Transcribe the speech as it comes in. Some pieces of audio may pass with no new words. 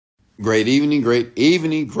Great evening, great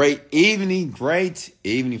evening, great evening, great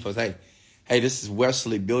evening, folks. Hey, this is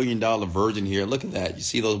Wesley, $1 billion virgin here. Look at that. You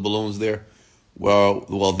see those balloons there?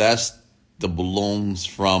 Well, that's the balloons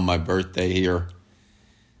from my birthday here.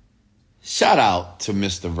 Shout out to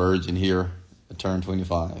Mr. Virgin here. I turned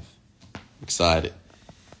 25. Excited.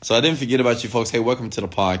 So I didn't forget about you folks. Hey, welcome to the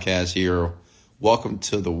podcast here. Welcome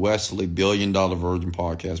to the Wesley $1 billion virgin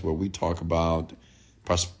podcast, where we talk about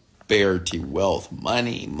prosperity, wealth,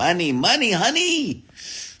 money, honey,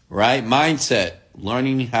 right? Mindset,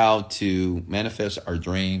 learning how to manifest our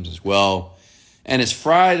dreams as well. And it's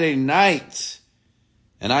Friday night,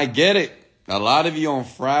 and I get it. A lot of you on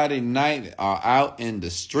Friday night are out in the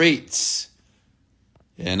streets.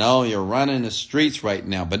 You know, you're running the streets right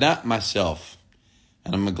now, but not myself.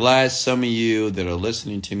 And I'm glad some of you that are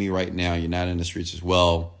listening to me right now, you're not in the streets as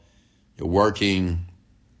well. You're working,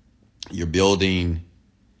 you're building,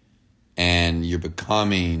 and you're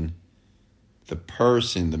becoming the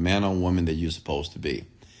person, the man or woman that you're supposed to be.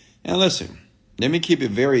 And listen, let me keep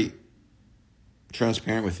it very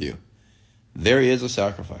transparent with you. There is a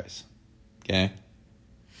sacrifice, okay?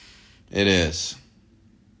 It is.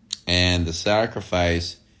 And the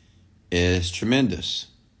sacrifice is tremendous.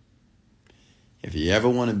 If you ever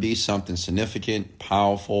want to be something significant,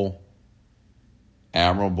 powerful,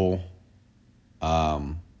 admirable,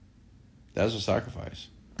 that's a sacrifice.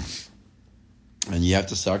 And you have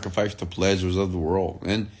to sacrifice the pleasures of the world.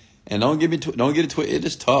 And don't get it twisted. It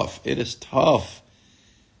is tough. It is tough.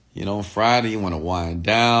 You know, Friday you want to wind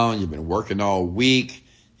down. You've been working all week.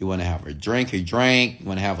 You want to have a drink. You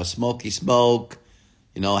want to have a smoke.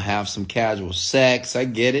 You know, have some casual sex. I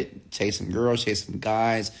get it. Chase some girls, chase some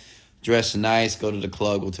guys. Dress nice, go to the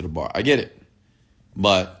club, go to the bar. I get it.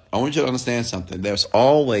 But I want you to understand something. There's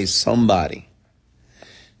always somebody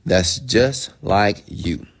that's just like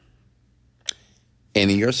you in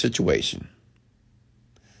your situation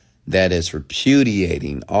that is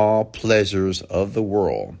repudiating all pleasures of the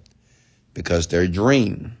world because their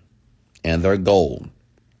dream and their goal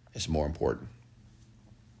is more important.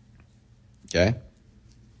 Okay?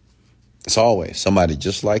 It's always somebody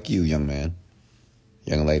just like you, young man.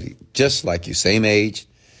 Young lady, just like you, same age,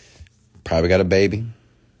 probably got a baby,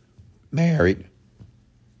 married,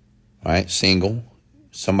 right, single,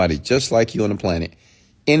 somebody just like you on the planet,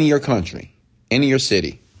 in your country, in your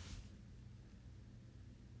city,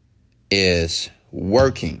 is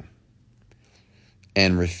working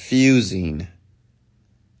and refusing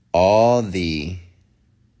all the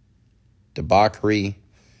debauchery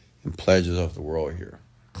and pleasures of the world here.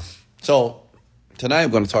 So, tonight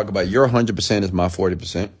I'm going to talk about your 100% is my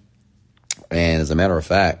 40%. And as a matter of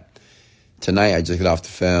fact, tonight I just got off the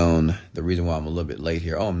phone. The reason why I'm a little bit late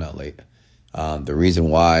here. Oh, I'm not late. The reason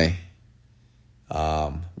why,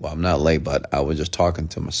 I'm not late, but I was just talking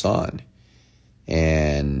to my son.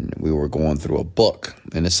 And we were going through a book.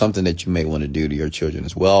 And it's something that you may want to do to your children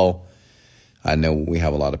as well. I know we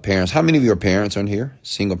have a lot of parents. How many of you are parents on here?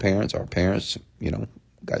 Single parents or parents, you know,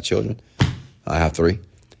 got children? I have 3.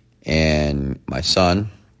 And my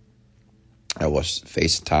son, I was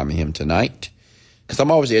FaceTiming him tonight because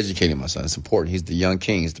I'm always educating my son. It's important. He's the young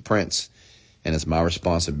king. He's the prince. And it's my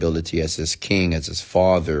responsibility as his king, as his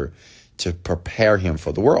father, to prepare him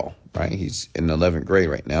for the world, right? He's in the 11th grade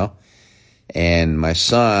right now. And my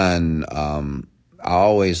son, I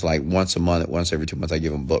always once every 2 months, I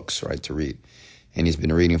give him books, right, to read. And he's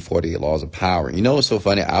been reading 48 Laws of Power. You know what's so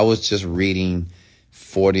funny? I was just reading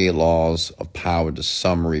 48 Laws of Power, the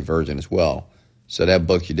summary version as well. So that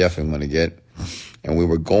book you definitely want to get. And we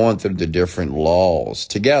were going through the different laws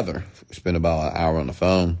together. We spent about an hour on the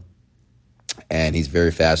phone. And he's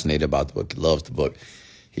very fascinated about the book. He loves the book.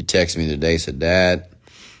 He texted me today, said, Dad,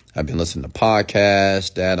 I've been listening to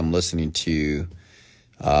podcasts. Dad, I'm listening to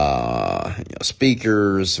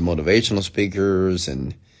speakers, motivational speakers.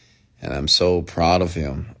 And I'm so proud of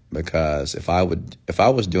him. Because if I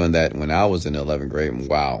was doing that when I was in the 11th grade,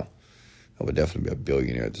 wow, I would definitely be a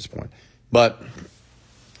billionaire at this point. But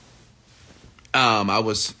I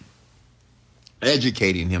was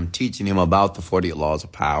educating him, teaching him about the 48 Laws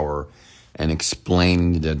of Power and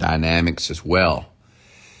explaining the dynamics as well.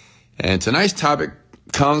 And tonight's topic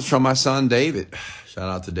comes from my son, David. Shout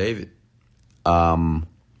out to David, the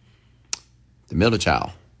middle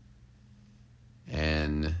child.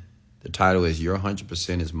 And the title is Your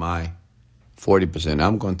 100% is My 40%.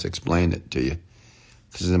 I'm going to explain it to you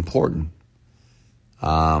because it's important.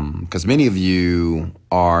 Because many of you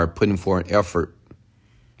are putting forth effort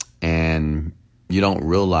and you don't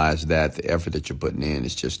realize that the effort that you're putting in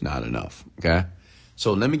is just not enough. Okay.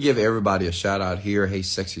 So let me give everybody a shout out here. Hey,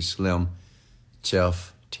 Sexy Slim,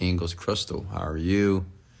 Chef, Tingles, Crystal, how are you?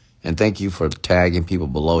 And thank you for tagging people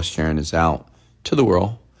below, sharing this out to the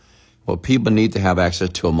world. Well, people need to have access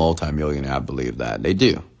to a multimillionaire. I believe that. They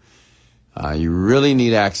do. You really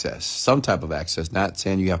need access, some type of access, not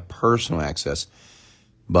saying you have personal access,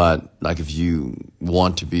 but like if you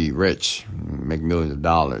want to be rich, make millions of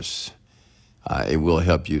dollars, it will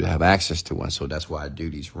help you to have access to one. So that's why I do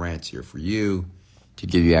these rants here for you, to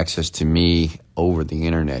give you access to me over the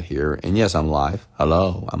internet here. And yes, I'm live.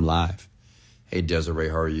 Hello, I'm live. Hey, Desiree,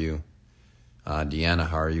 how are you? Deanna,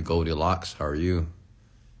 how are you? Goldilocks, how are you?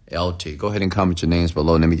 LT, go ahead and comment your names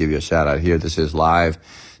below. Let me give you a shout out here. This is live.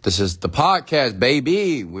 This is the podcast,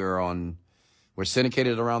 baby. We're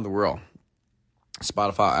syndicated around the world.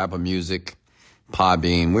 Spotify, Apple Music,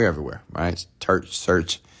 Podbean, we're everywhere, right?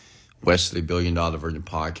 Search Wesley $1 Billion Virgin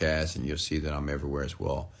Podcast, and you'll see that I'm everywhere as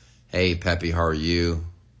well. Hey, Peppy, how are you?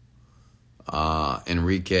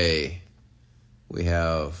 Enrique, we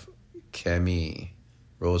have Kemi,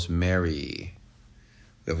 Rosemary,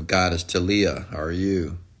 we have Goddess Talia, how are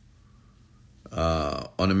you?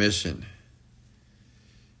 On a mission,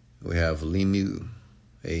 we have Limu.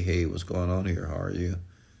 Hey, what's going on here? How are you?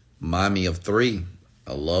 Mommy of 3.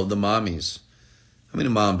 I love the mommies. How many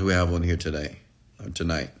moms do we have on here today or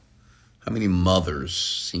tonight? How many mothers,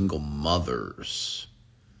 single mothers,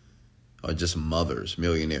 or just mothers,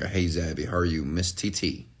 millionaire? Hey, Zabby, how are you? Miss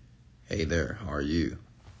TT. Hey there, how are you?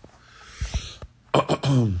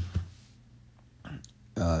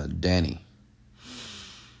 Danny.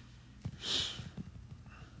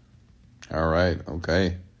 All right,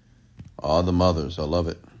 okay. All the mothers, I love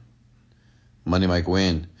it. Money Mike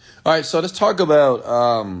Win. All right, so let's talk about,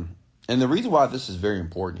 and the reason why this is very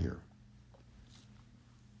important here,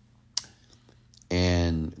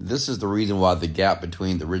 and this is the reason why the gap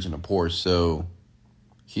between the rich and the poor is so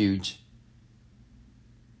huge,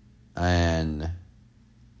 and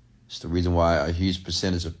it's the reason why a huge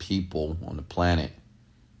percentage of people on the planet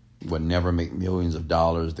will never make millions of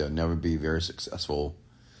dollars. They'll never be very successful,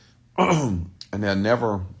 and they'll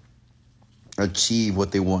never achieve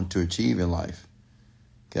what they want to achieve in life.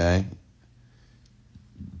 Okay?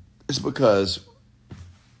 It's because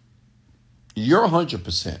you're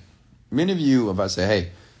 100%. Many of you, if I say,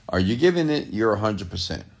 hey, are you giving it your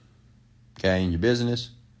 100%? Okay, in your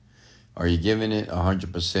business? Are you giving it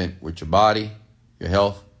 100% with your body, your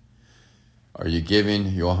health? Are you giving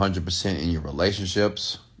your 100% in your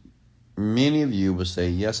relationships? Many of you will say,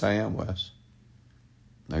 yes, I am, Wes.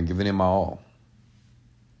 I'm giving it my all.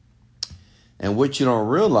 And what you don't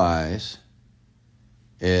realize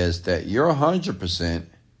is that your 100%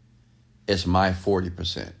 is my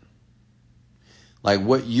 40%. Like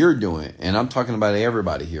what you're doing, and I'm talking about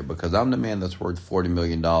everybody here because I'm the man that's worth $40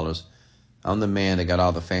 million. I'm the man that got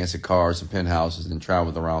all the fancy cars and penthouses and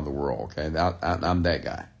traveled around the world, okay? I'm that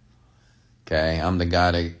guy, okay? I'm the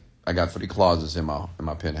guy that, I got 3 closets in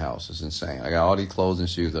my penthouse. It's insane. I got all these clothes and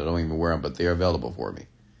shoes that I don't even wear them, but they're available for me,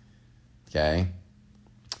 okay?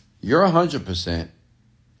 Your 100%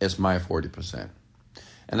 is my 40%.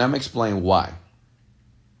 And I'm going to explain why.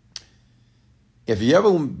 If you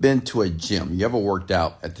ever been to a gym, you ever worked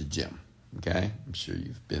out at the gym, okay? I'm sure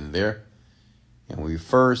you've been there. And when we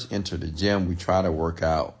first enter the gym, we try to work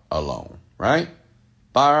out alone, right?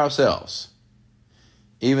 By ourselves.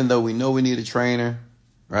 Even though we know we need a trainer,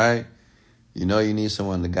 right? You know you need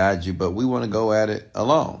someone to guide you, but we want to go at it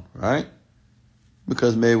alone, right?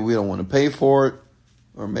 Because maybe we don't want to pay for it,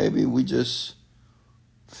 or maybe we just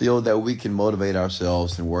feel that we can motivate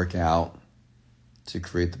ourselves and work out to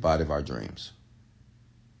create the body of our dreams.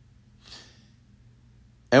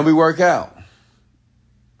 And we work out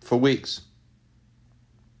for weeks,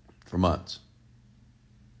 for months.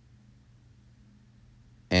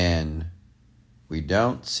 And we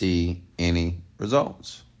don't see any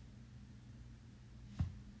results.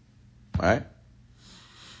 Right?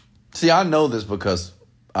 See, I know this because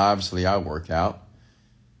obviously I work out.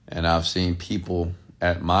 And I've seen people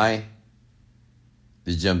at the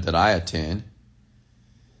gym that I attend.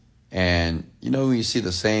 And, you know, you see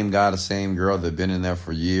the same guy, the same girl that have been in there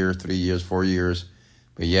for years, 3 years, 4 years,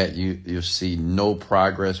 but yet you see no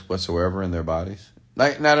progress whatsoever in their bodies.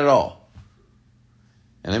 Like, not at all.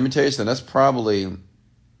 And let me tell you something, that's probably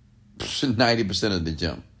 90% of the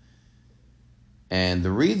gym. And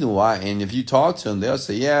the reason why, and if you talk to them, they'll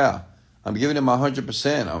say, yeah, I'm giving it my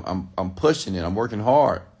 100%. I'm pushing it. I'm working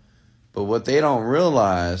hard. But what they don't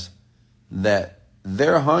realize that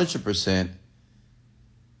their 100%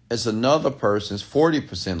 is another person's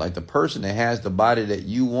 40%. Like the person that has the body that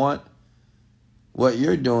you want, what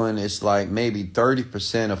you're doing is like maybe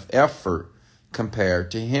 30% of effort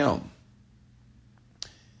compared to him.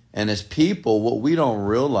 And as people, what we don't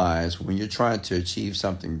realize when you're trying to achieve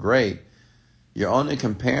something great, you're only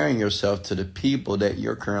comparing yourself to the people that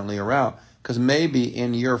you're currently around. Because maybe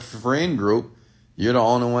in your friend group, you're the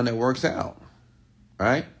only one that works out,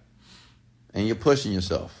 right? And you're pushing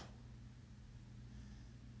yourself.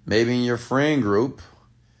 Maybe in your friend group,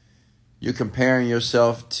 you're comparing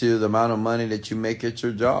yourself to the amount of money that you make at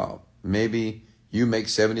your job. Maybe you make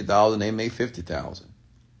 $70,000, they make $50,000.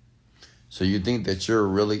 So you think that you're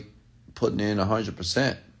really putting in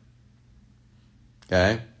 100%.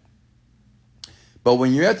 Okay? But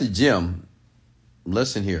when you're at the gym,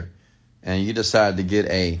 listen here, and you decide to get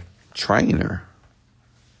a trainer,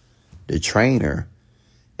 the trainer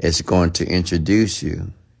is going to introduce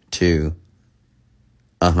you to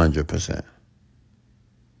 100%.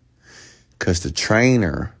 Because the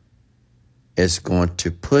trainer is going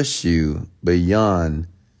to push you beyond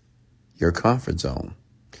your comfort zone.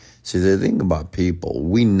 See, the thing about people,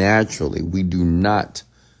 we do not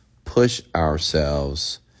push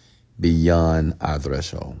ourselves beyond our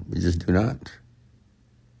threshold. We just do not.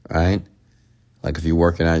 Right? Like if you're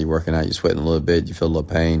working out, you're sweating a little bit, you feel a little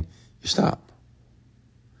pain, you stop.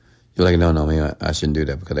 You're like, no, man, I shouldn't do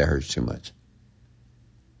that because that hurts too much.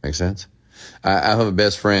 Make sense? I have a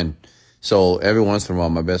best friend. So every once in a while,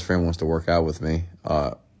 my best friend wants to work out with me.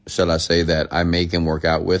 Shall I say that I make him work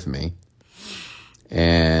out with me.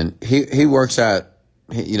 And he works out,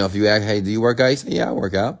 if you ask, hey, do you work out? He said, yeah, I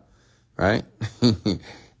work out. Right?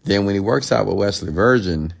 Then when he works out with Wesley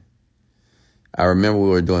Virgin, I remember we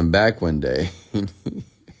were doing back one day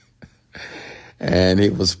and he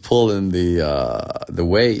was pulling the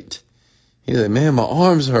weight. He was like, man, my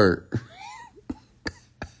arms hurt.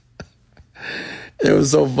 It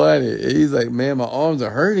was so funny. He's like, man, my arms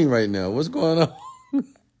are hurting right now. What's going on?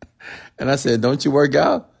 And I said, don't you work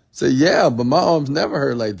out? He said, yeah, but my arms never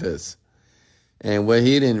hurt like this. And what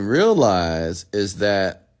he didn't realize is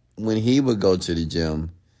that when he would go to the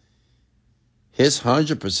gym, his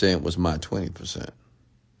 100% was my 20%.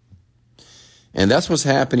 And that's what's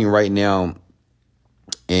happening right now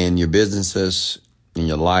in your businesses, in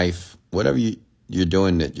your life, whatever you're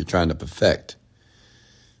doing that you're trying to perfect.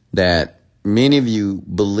 That many of you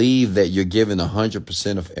believe that you're giving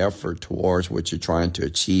 100% of effort towards what you're trying to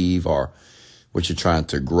achieve or what you're trying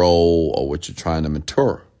to grow or what you're trying to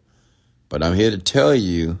mature. But I'm here to tell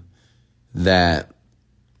you that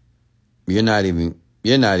you're not even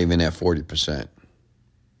at 40%.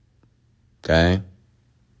 Okay?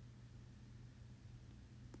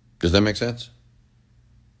 Does that make sense?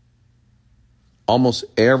 Almost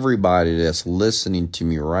everybody that's listening to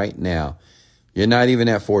me right now, you're not even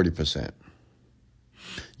at 40%.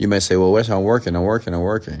 You may say, well, Wes, I'm working.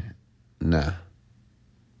 Nah,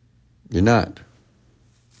 you're not.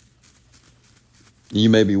 You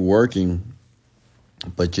may be working,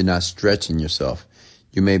 but you're not stretching yourself.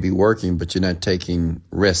 You may be working, but you're not taking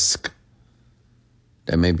risk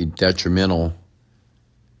that may be detrimental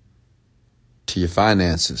to your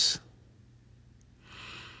finances.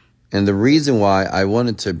 And the reason why I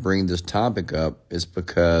wanted to bring this topic up is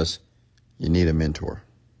because you need a mentor.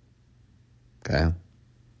 Okay?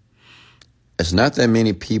 It's not that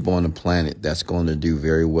many people on the planet that's going to do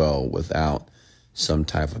very well without some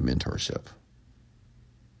type of mentorship.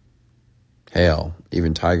 Hell,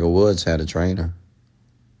 even Tiger Woods had a trainer.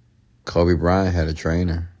 Kobe Bryant had a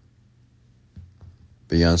trainer.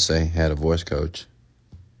 Beyonce had a voice coach.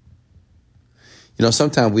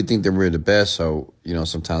 Sometimes we think that we're the best, so,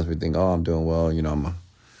 sometimes we think, oh, I'm doing well,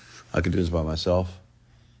 I can do this by myself.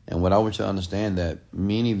 And what I want you to understand that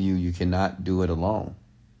many of you cannot do it alone.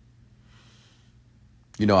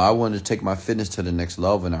 I wanted to take my fitness to the next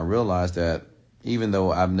level, and I realized that even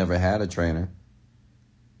though I've never had a trainer,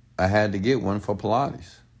 I had to get one for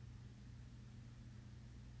Pilates.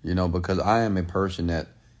 Because I am a person that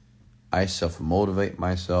I self-motivate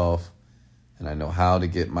myself, and I know how to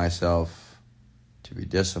get myself to be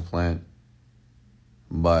disciplined.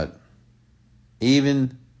 But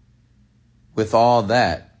even with all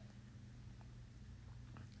that,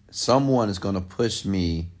 someone is going to push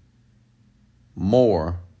me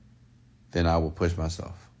more than I will push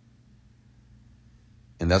myself.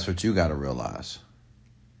 And that's what you got to realize.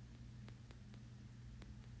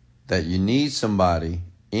 That you need somebody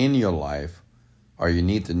in your life, or you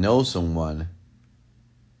need to know someone,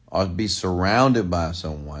 or be surrounded by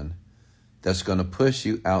someone that's going to push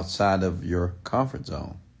you outside of your comfort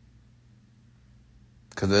zone.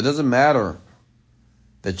 Because it doesn't matter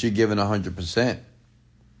that you're giving 100%.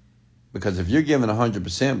 Because if you're giving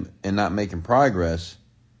 100% and not making progress,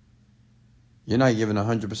 you're not giving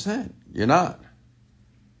 100%. You're not.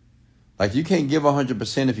 Like, you can't give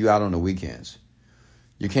 100% if you're out on the weekends.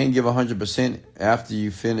 You can't give 100% after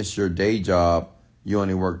you finish your day job. You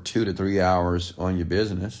only work 2 to 3 hours on your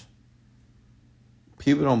business.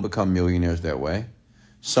 People don't become millionaires that way.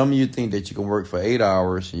 Some of you think that you can work for 8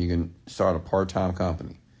 hours and you can start a part-time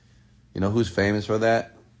company. You know who's famous for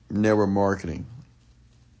that? Network marketing.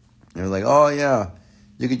 They're like, oh yeah,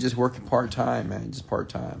 you can just work part-time, man, just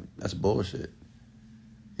part-time. That's bullshit.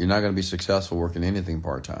 You're not going to be successful working anything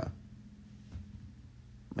part-time.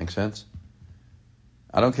 Make sense?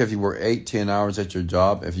 I don't care if you work 8, 10 hours at your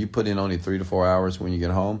job. If you put in only 3 to 4 hours when you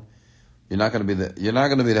get home, you're not going to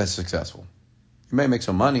be that successful. You may make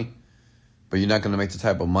some money, but you're not going to make the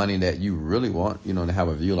type of money that you really want, to have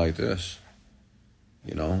a view like this.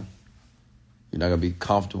 You're not going to be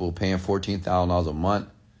comfortable paying $14,000 a month.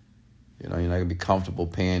 You're not going to be comfortable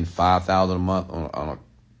paying $5,000 a month on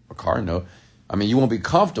a car note. I mean, you won't be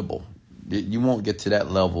comfortable. You won't get to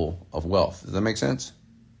that level of wealth. Does that make sense?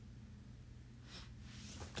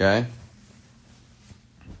 Okay?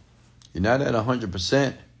 You're not at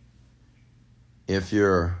 100% if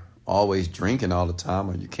you're always drinking all the time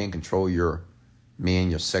or you can't control your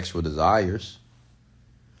sexual desires.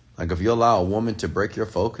 Like if you allow a woman to break your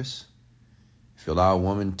focus, if you allow a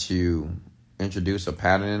woman to introduce a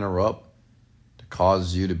pattern interrupt that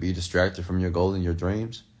causes you to be distracted from your goals and your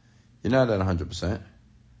dreams, you're not at 100%.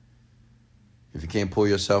 If you can't pull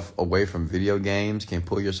yourself away from video games, can't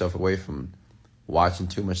pull yourself away from watching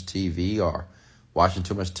too much TV or watching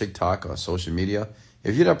too much TikTok or social media,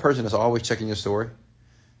 if you're that person that's always checking your story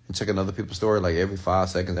and checking other people's story like every 5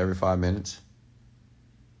 seconds, every 5 minutes,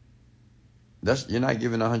 you're not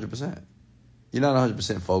giving 100%. You're not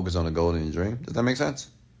 100% focused on the goal in your dream. Does that make sense?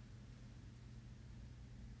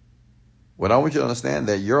 What I want you to understand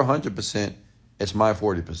that your 100%, it's my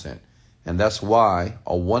 40%. And that's why,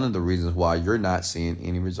 or one of the reasons why you're not seeing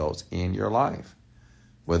any results in your life.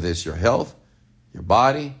 Whether it's your health, your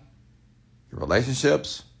body, your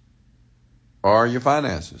relationships, or your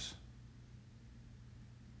finances.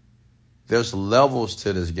 There's levels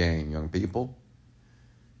to this game, young people.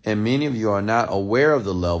 And many of you are not aware of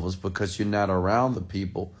the levels because you're not around the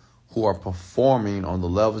people who are performing on the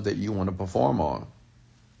levels that you want to perform on.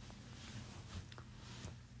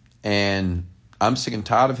 And I'm sick and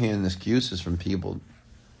tired of hearing excuses from people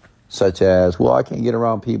such as, well, I can't get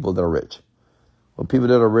around people that are rich. Well, people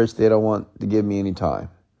that are rich, they don't want to give me any time.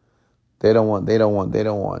 They don't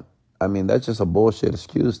want. I mean, that's just a bullshit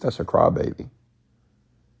excuse. That's a crybaby.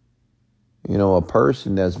 A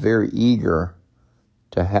person that's very eager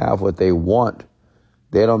to have what they want,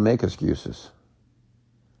 they don't make excuses.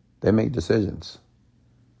 They make decisions.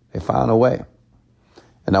 They find a way.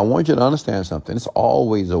 And I want you to understand something. It's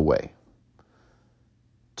always a way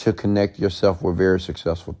to connect yourself with very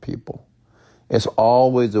successful people. It's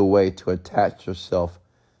always a way to attach yourself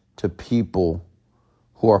to people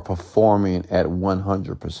who are performing at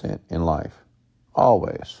 100% in life.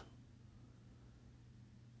 Always.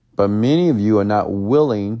 But many of you are not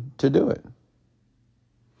willing to do it.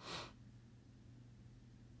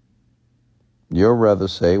 You'll rather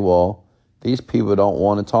say, well, these people don't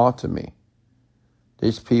want to talk to me.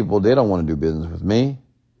 These people, they don't want to do business with me.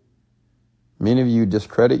 Many of you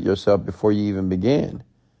discredit yourself before you even begin.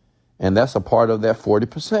 And that's a part of that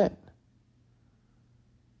 40%.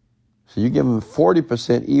 So you're giving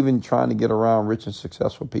 40% even trying to get around rich and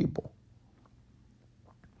successful people.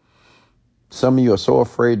 Some of you are so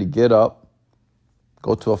afraid to get up,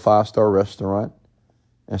 go to a 5-star restaurant,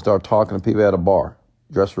 and start talking to people at a bar.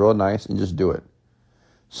 Dress real nice and just do it.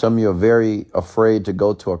 Some of you are very afraid to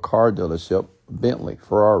go to a car dealership, Bentley,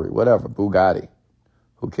 Ferrari, whatever, Bugatti.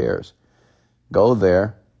 Who cares? Go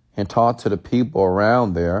there and talk to the people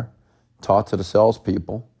around there. Talk to the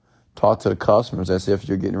salespeople. Talk to the customers as if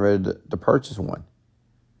you're getting ready to purchase one.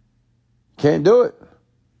 Can't do it.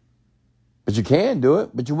 But you can do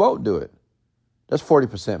it, but you won't do it. That's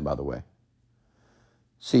 40%, by the way.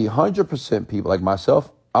 See, 100% people like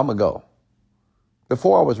myself, I'm a go.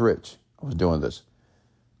 Before I was rich, I was doing this.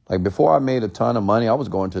 Like before I made a ton of money, I was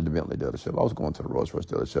going to the Bentley dealership. I was going to the Rolls Royce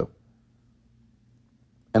dealership.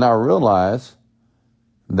 And I realized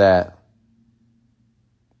that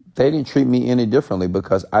they didn't treat me any differently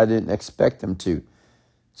because I didn't expect them to.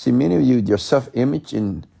 See, many of you, your self-image,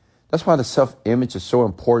 and that's why the self-image is so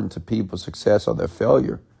important to people's success or their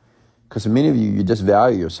failure. Because many of you just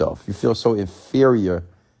value yourself. You feel so inferior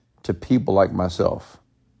to people like myself.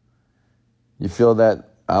 You feel that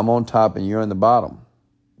I'm on top and you're in the bottom.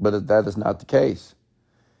 But that is not the case.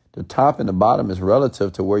 The top and the bottom is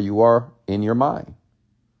relative to where you are in your mind.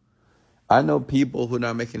 I know people who are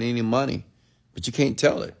not making any money, but you can't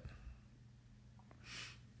tell it.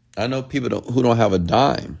 I know people who don't have a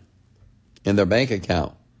dime, in their bank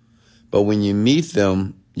account. But when you meet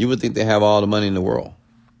them, you would think they have all the money in the world.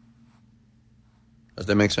 Does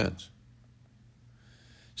that make sense?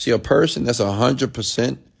 See, a person that's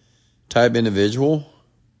 100% type individual,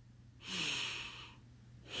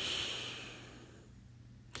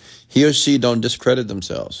 he or she don't discredit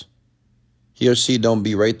themselves. He or she don't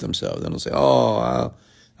berate themselves. They don't say, oh,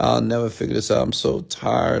 I'll never figure this out. I'm so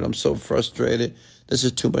tired. I'm so frustrated. This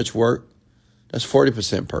is too much work. That's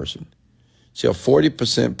 40% person. See, a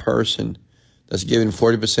 40% person that's giving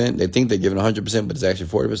 40%, they think they're giving 100%, but it's actually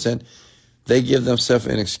 40%. They give themselves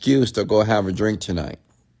an excuse to go have a drink tonight.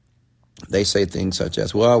 They say things such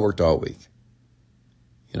as, well, I worked all week.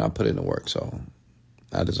 I put in the work, so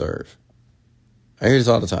I deserve. I hear this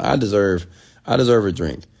all the time. I deserve a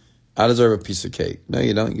drink. I deserve a piece of cake. No,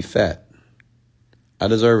 you don't. You fat. I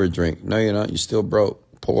deserve a drink. No, you don't. You're still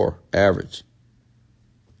broke, poor, average.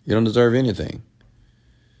 You don't deserve anything.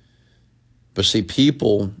 But see,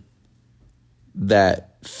 people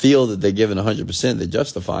that feel that they're giving 100%, they're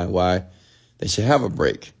justifying why they should have a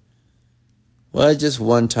break. Well, it's just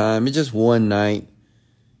one time. It's just one night.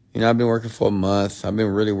 I've been working for a month. I've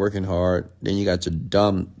been really working hard. Then you got your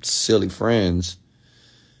dumb, silly friends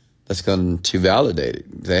that's going to validate it.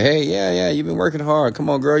 Say, hey, yeah, you've been working hard. Come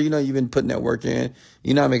on, girl. You've been putting that work in.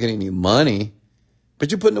 You're not making any money,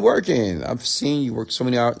 but you're putting the work in. I've seen you work so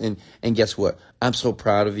many hours. And guess what? I'm so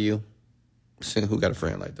proud of you. Who got a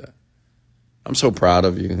friend like that? I'm so proud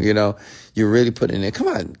of you. You're really putting in there. Come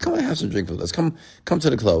on, have some drink with us. Come to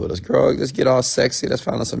the club with us, girl. Let's get all sexy. Let's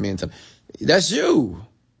find out some men. That's you.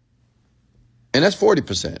 And that's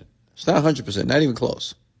 40%. It's not 100%, not even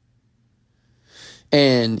close.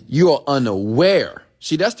 And you are unaware.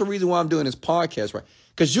 See, that's the reason why I'm doing this podcast, right?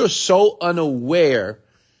 Because you're so unaware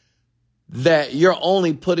that you're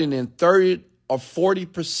only putting in 30 or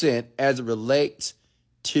 40% as it relates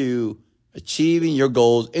to achieving your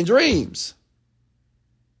goals and dreams.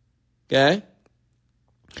 Okay?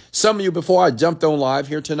 Some of you, before I jumped on live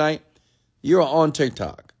here tonight, you are on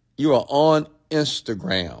TikTok. You are on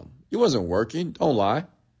Instagram. You wasn't working. Don't lie.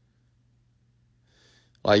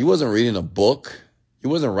 Like, you wasn't reading a book. You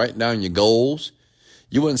wasn't writing down your goals.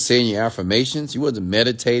 You wasn't saying your affirmations. You wasn't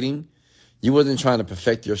meditating. You wasn't trying to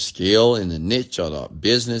perfect your skill in the niche or the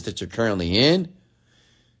business that you're currently in.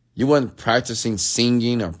 You wasn't practicing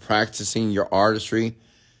singing or practicing your artistry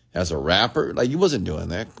as a rapper. Like, you wasn't doing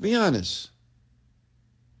that. Be honest.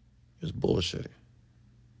 It was bullshitting.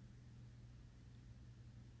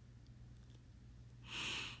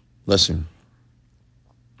 Listen,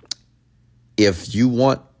 if you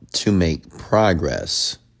want to make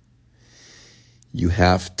progress, you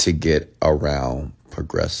have to get around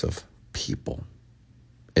progressive people.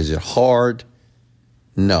 Is it hard?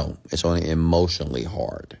 No, it's only emotionally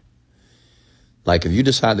hard. Like, if you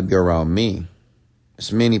decide to be around me,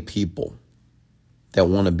 there's many people that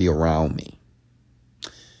want to be around me.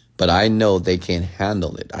 But I know they can't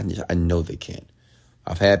handle it. I know they can't.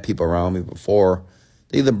 I've had people around me before.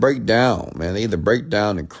 They either break down, man. They either break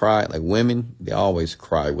down and cry. Like, women, they always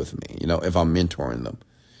cry with me, if I'm mentoring them.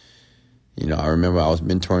 I remember I was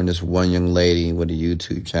mentoring this one young lady with a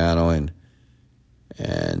YouTube channel, and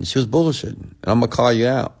she was bullshitting. And I'm going to call you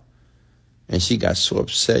out. And she got so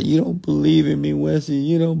upset. You don't believe in me, Wesley.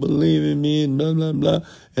 You don't believe in me, and blah, blah, blah.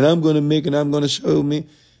 And I'm going to make it. I'm going to show me.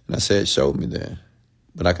 And I said, show me then.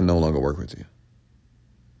 But I can no longer work with you.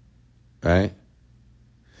 Right?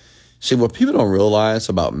 See, what people don't realize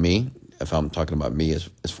about me, if I'm talking about me as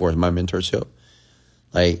far as my mentorship,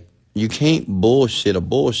 like, you can't bullshit a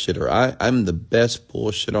bullshitter. I'm the best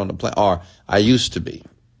bullshitter on the planet. Or I used to be.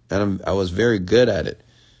 And I was very good at it.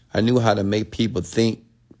 I knew how to make people think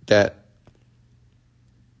that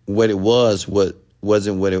what it was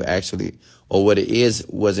wasn't what it actually, or what it is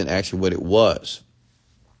wasn't actually what it was.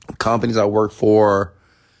 Companies I work for,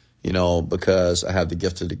 because I have the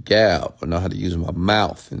gift of the gab, I know how to use my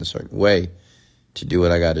mouth in a certain way to do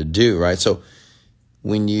what I got to do, right? So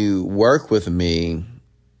when you work with me,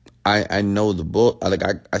 I know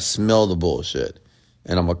I smell the bullshit,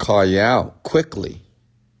 and I'm going to call you out quickly,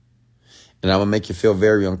 and I'm going to make you feel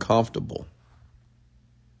very uncomfortable.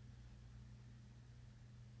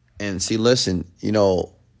 And see, listen,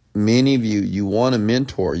 many of you want a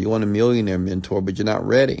mentor, you want a millionaire mentor, but you're not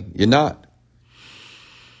ready. You're not.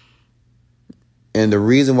 And the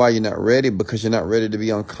reason why you're not ready, because you're not ready to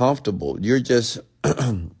be uncomfortable. You're just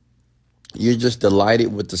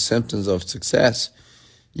delighted with the symptoms of success.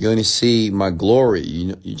 You only see my glory.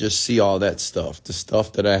 You just see all that stuff, the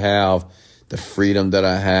stuff that I have, the freedom that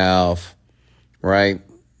I have, right?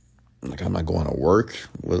 Like, I'm not going to work.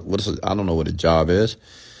 I don't know what a job is.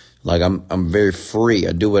 Like I'm very free.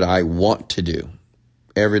 I do what I want to do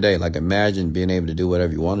every day. Like imagine being able to do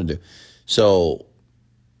whatever you want to do. So,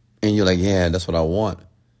 and you're like, yeah, that's what I want.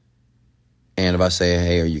 And if I say,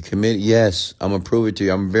 hey, are you committed? Yes, I'm going to prove it to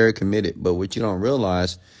you. I'm very committed. But what you don't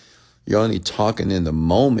realize, you're only talking in the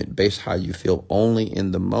moment based how you feel only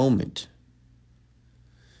in the moment.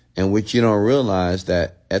 And what you don't realize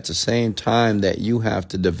that at the same time that you have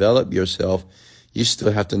to develop yourself, you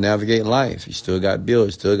still have to navigate life. You still got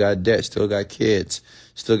bills, still got debt, still got kids,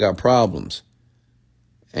 still got problems.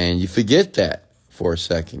 And you forget that for a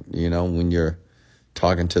second, when you're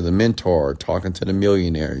talking to the mentor, talking to the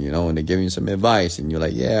millionaire, and they're giving you some advice and you're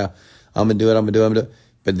like, yeah, I'm going to do it.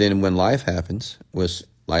 But then when life happens, which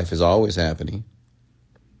life is always happening,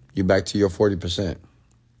 you're back to your 40%.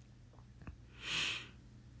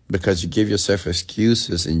 Because you give yourself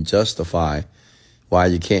excuses and justify why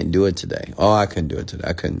you can't do it today. Oh, I couldn't do it today.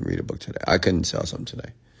 I couldn't read a book today. I couldn't sell something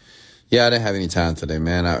today. Yeah, I didn't have any time today,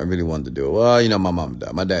 man. I really wanted to do it. Well, my mom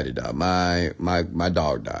died. My daddy died. My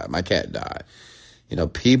dog died. My cat died.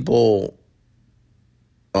 People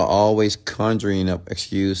are always conjuring up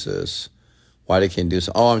excuses why they can't do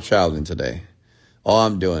something. Oh, I'm traveling today. Oh,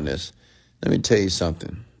 I'm doing this. Let me tell you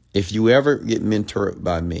something. If you ever get mentored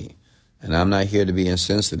by me, and I'm not here to be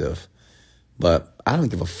insensitive, but I don't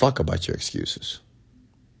give a fuck about your excuses.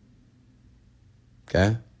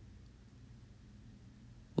 Okay?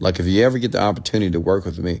 Like if you ever get the opportunity to work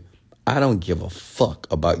with me, I don't give a fuck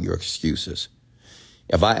about your excuses.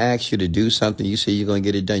 If I ask you to do something, you say you're going to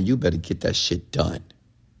get it done, you better get that shit done.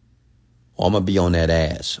 Or I'm going to be on that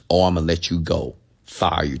ass. Or I'm going to let you go,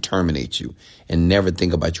 fire you, terminate you, and never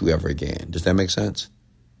think about you ever again. Does that make sense?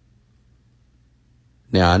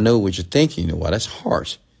 Now, I know what you're thinking. That's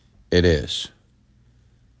harsh. It is.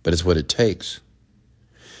 But it's what it takes.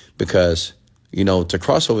 Because, to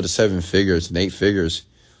cross over to 7 figures and 8 figures,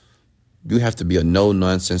 you have to be a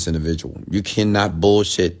no-nonsense individual. You cannot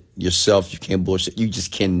bullshit yourself. You can't bullshit. You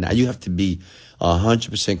just cannot. You have to be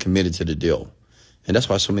 100% committed to the deal. And that's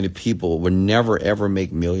why so many people will never, ever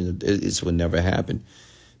make millions. It will never happen.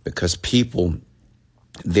 Because people,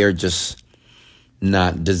 they're just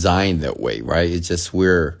not designed that way, right? It's just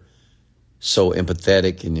we're so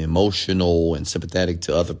empathetic and emotional and sympathetic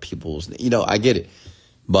to other people's. I get it.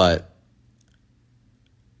 But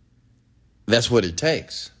that's what it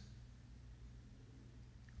takes.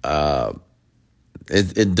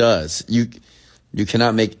 It does. You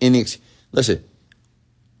cannot make any. Listen,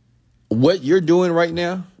 what you're doing right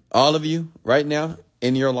now, all of you right now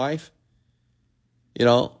in your life,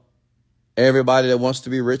 everybody that wants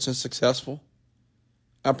to be rich and successful,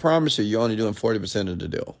 I promise you're only doing 40% of the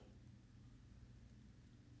deal.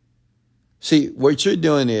 See, what you're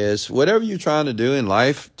doing is whatever you're trying to do in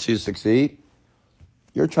life to succeed,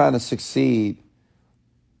 you're trying to succeed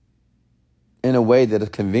in a way that is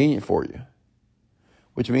convenient for you,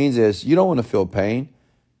 which means is you don't want to feel pain.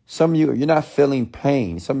 Some of you, you're not feeling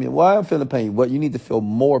pain. Some of you, why I'm feeling pain? What you need to feel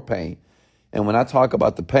more pain. And when I talk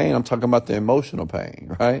about the pain, I'm talking about the emotional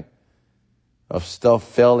pain, right? Of stuff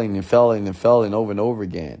failing and failing and failing over and over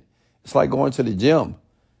again. It's like going to the gym.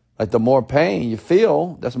 Like the more pain you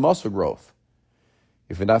feel, that's muscle growth.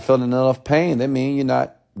 If you're not feeling enough pain, that means you're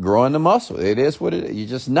not growing the muscle. It is what it is. You're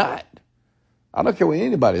just not. I don't care what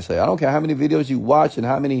anybody say. I don't care how many videos you watch and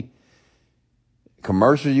how many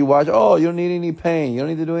commercials you watch. Oh, you don't need any pain. You don't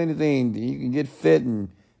need to do anything. You can get fit and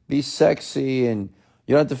be sexy and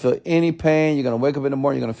you don't have to feel any pain. You're going to wake up in the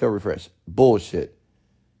morning, you're going to feel refreshed. Bullshit.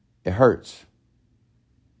 It hurts.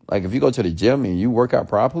 Like if you go to the gym and you work out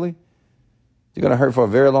properly, you're going to hurt for a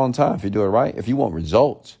very long time if you do it right. If you want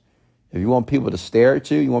results, if you want people to stare at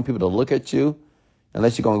you, you want people to look at you,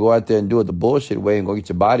 unless you're going to go out there and do it the bullshit way and go get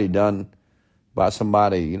your body done by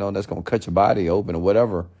somebody, that's going to cut your body open or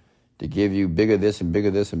whatever to give you bigger this and bigger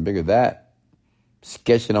this and bigger that.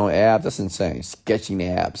 Sketching on abs, that's insane. Sketching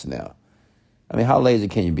abs now. I mean, how lazy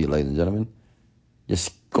can you be, ladies and gentlemen?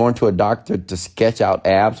 Just going to a doctor to sketch out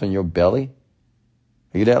abs on your belly?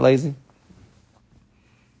 Are you that lazy?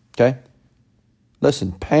 Okay?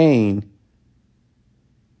 Listen, pain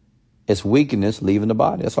is weakness leaving the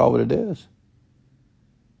body. That's all what it is.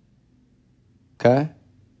 Okay?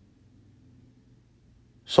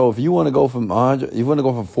 So if you want to go from 100, you want to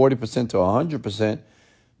go from 40% to 100%,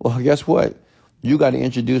 well, guess what? You got to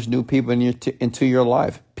introduce new people into your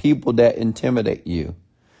life. People that intimidate you.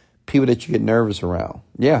 People that you get nervous around.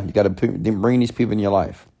 Yeah, you got to bring these people in your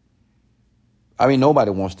life. I mean,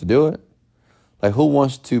 nobody wants to do it. Like, who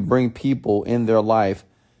wants to bring people in their life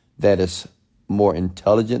that is more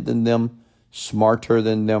intelligent than them, smarter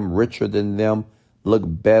than them, richer than them, look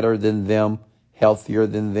better than them, healthier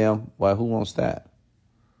than them? Why, who wants that?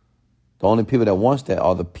 The only people that wants that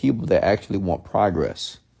are the people that actually want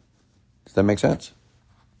progress. Does that make sense?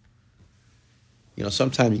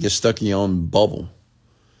 Sometimes you get stuck in your own bubble.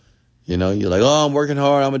 You're like, oh, I'm working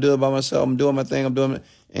hard. I'm going to do it by myself. I'm doing my thing. I'm doing it.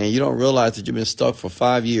 And you don't realize that you've been stuck for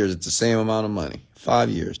 5 years at the same amount of money.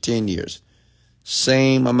 5 years, 10 years.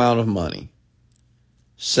 Same amount of money.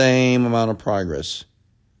 Same amount of progress.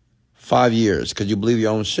 5 years because you believe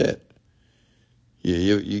your own shit.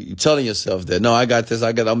 You're telling yourself that, no, I got this.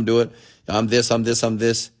 I'm going to do it. I'm this.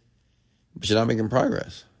 But you're not making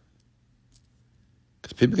progress.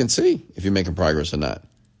 Because people can see if you're making progress or not.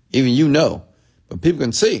 Even but people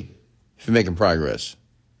can see if you're making progress.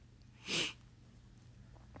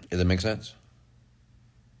 Does that make sense?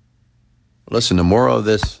 Listen, the moral of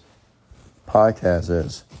this podcast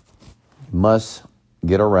is you must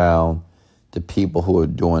get around the people who are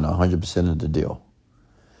doing 100% of the deal.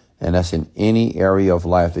 And that's in any area of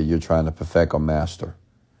life that you're trying to perfect or master.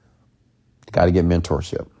 You got to get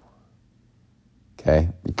mentorship. Okay?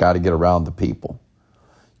 You got to get around the people.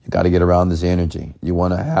 You got to get around this energy. You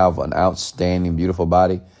want to have an outstanding, beautiful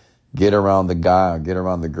body? Get around the guy or get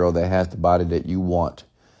around the girl that has the body that you want.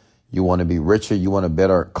 You want to be richer. You want a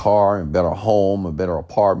better car, a better home, a better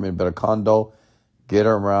apartment, a better condo. Get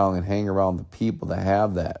around and hang around the people that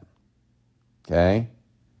have that. Okay?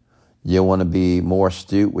 You want to be more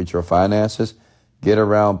astute with your finances? Get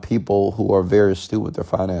around people who are very astute with their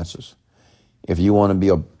finances. If you want to be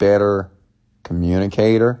a better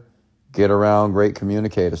communicator, get around great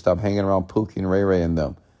communicators. Stop hanging around Pookie and Ray Ray and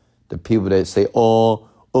them. The people that say, you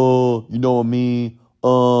know what I mean?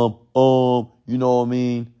 You know what I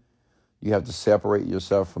mean? You have to separate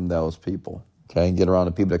yourself from those people. Okay? And get around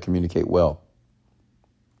the people that communicate well.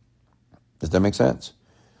 Does that make sense?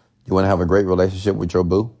 You want to have a great relationship with your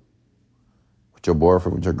boo? With your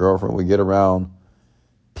boyfriend, with your girlfriend? We get around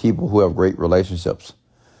people who have great relationships.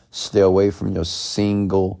 Stay away from your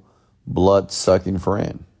single, blood-sucking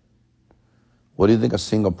friend. What do you think a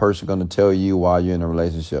single person going to tell you while you're in a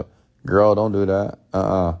relationship? Girl, don't do that.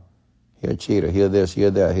 He'll cheater. He'll this,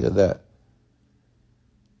 he'll that, he'll that.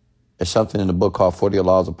 There's something in the book called 40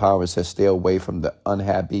 Laws of Power. It says stay away from the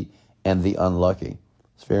unhappy and the unlucky.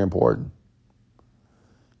 It's very important.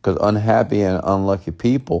 Because unhappy and unlucky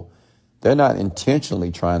people, they're not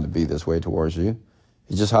intentionally trying to be this way towards you.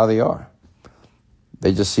 It's just how they are.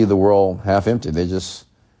 They just see the world half empty. They just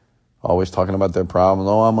always talking about their problems.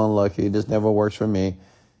 Oh, I'm unlucky. This never works for me.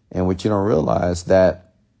 And what you don't realize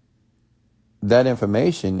that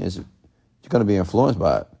information is you're going to be influenced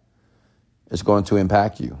by it. It's going to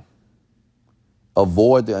impact you.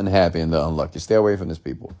 Avoid the unhappy and the unlucky. Stay away from these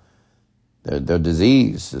people. They're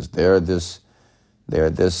diseases. They're this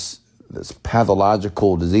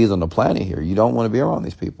pathological disease on the planet here. You don't want to be around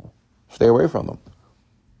these people. Stay away from them.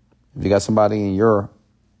 If you got somebody in your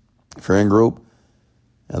friend group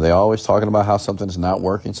and they're always talking about how something's not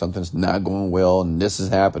working, something's not going well, and this is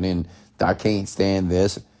happening, I can't stand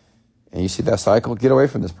this, and you see that cycle, get away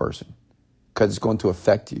from this person because it's going to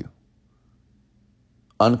affect you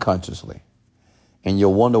unconsciously. And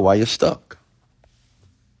you'll wonder why you're stuck.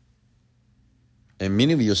 And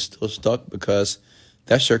many of you are still stuck because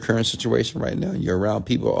that's your current situation right now. You're around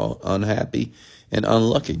people who are unhappy and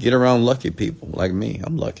unlucky. Get around lucky people like me.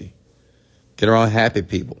 I'm lucky. Get around happy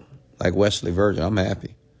people like Wesley Virgin. I'm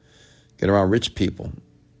happy. Get around rich people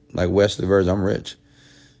like Wesley Virgin. I'm rich.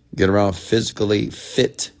 Get around physically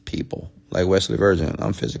fit people like Wesley Virgin.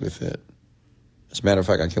 I'm physically fit. As a matter of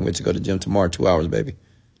fact, I can't wait to go to the gym tomorrow. 2 hours, baby.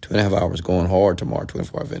 2.5 hours going hard tomorrow,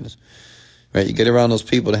 24-hour fitness. Right? You get around those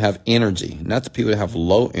people that have energy, not the people that have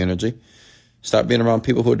low energy. Stop being around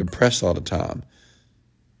people who are depressed all the time.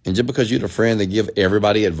 And just because you're the friend that give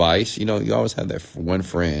everybody advice, you always have that one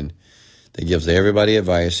friend that gives everybody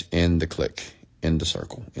advice in the clique, in the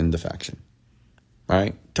circle, in the faction.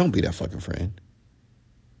 Right? Don't be that fucking friend.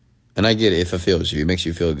 And I get it. It fulfills you. It makes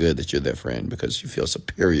you feel good that you're that friend because you feel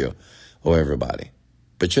superior over everybody.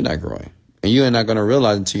 But you're not growing. And you're not going to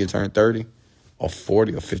realize until you turn 30 or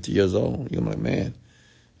 40 or 50 years old. You're like, man,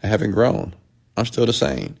 I haven't grown. I'm still the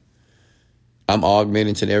same. I'm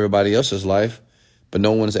augmenting to everybody else's life, but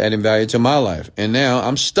no one's adding value to my life. And now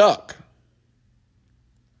I'm stuck.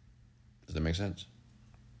 Does that make sense?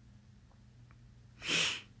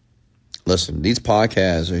 Listen, these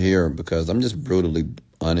podcasts are here because I'm just brutally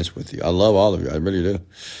honest with you. I love all of you. I really do.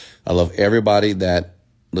 I love everybody that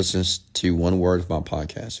listens to one word of my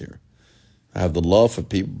podcast here. I have the love for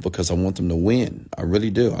people because I want them to win. I really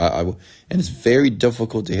do. And it's very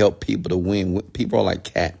difficult to help people to win. People are like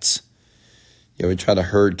cats. You ever try to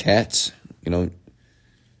herd cats? You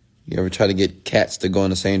ever try to get cats to go in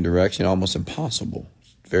the same direction? Almost impossible.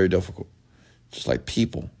 It's very difficult. Just like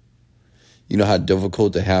people. You know how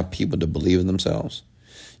difficult to have people to believe in themselves?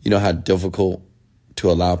 You know how difficult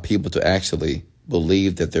to allow people to actually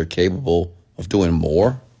believe that they're capable of doing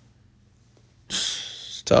more?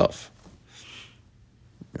 It's tough,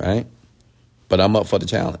 right? But I'm up for the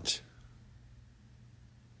challenge.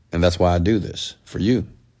 And that's why I do this, for you.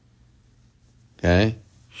 Okay?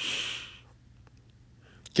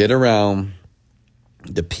 Get around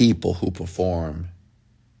the people who perform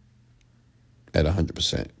at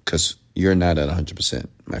 100%, because you're not at 100%,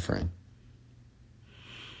 my friend.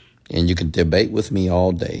 And you can debate with me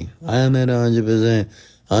all day. I am at 100%.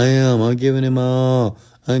 I am. I'm giving it my all.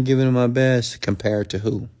 I'm giving it my best. Compared to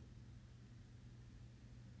who?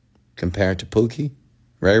 Compared to Pookie,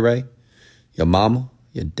 Ray Ray, your mama,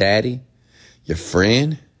 your daddy, your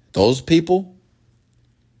friend, those people,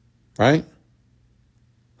 right?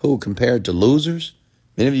 Who compared to losers?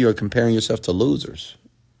 Many of you are comparing yourself to losers.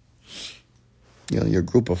 You know, your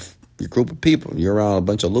group of people. You're around a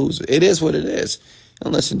bunch of losers. It is what it is.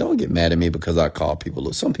 And listen, don't get mad at me because I call people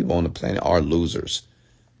losers. Some people on the planet are losers.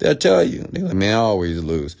 They'll tell you. They're like, man, I always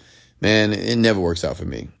lose. Man, it never works out for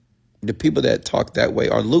me. The people that talk that way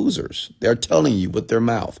are losers. They're telling you with their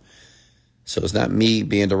mouth. So it's not me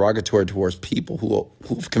being derogatory towards people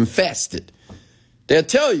who've confessed it. They'll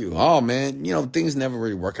tell you, oh, man, you know, things never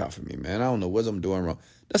really work out for me, man. I don't know what I'm doing wrong.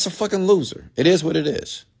 That's a fucking loser. It is what it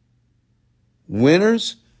is.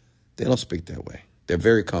 Winners, they don't speak that way. They're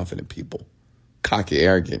very confident people. Cocky,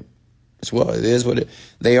 arrogant. As well, it is what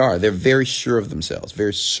they are. They're very sure of themselves,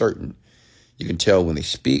 very certain. You can tell when they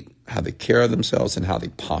speak, how they care of themselves, and how they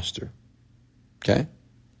posture. Okay?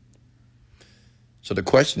 So the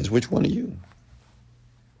question is, which one are you?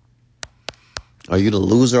 Are you the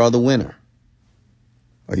loser or the winner?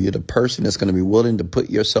 Are you the person that's going to be willing to put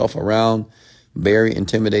yourself around very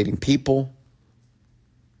intimidating people?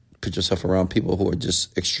 Put yourself around people who are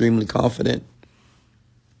just extremely confident?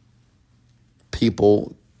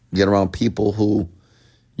 Get around people who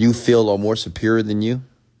you feel are more superior than you?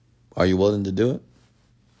 Are you willing to do it?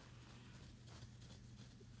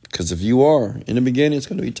 Because if you are, in the beginning, it's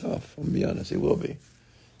going to be tough. I'm going to be honest, it will be.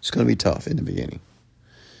 It's going to be tough in the beginning.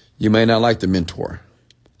 You may not like the mentor.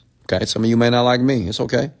 Okay, some of you may not like me. It's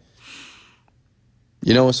okay.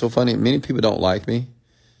 You know what's so funny? Many people don't like me,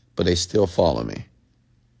 but they still follow me.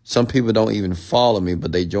 Some people don't even follow me,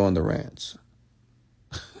 but they join the rants.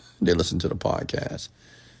 They listen to the podcast.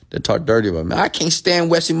 They talk dirty about me. I can't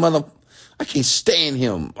stand Wesley I can't stand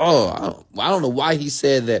him. Oh, I don't know why he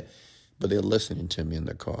said that. But they're listening to me in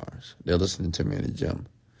their cars. They're listening to me in the gym.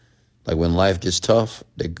 Like when life gets tough,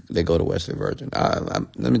 they go to Wesley Virgin.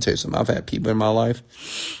 Let me tell you something. I've had people in my life,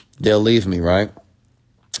 they'll leave me, right?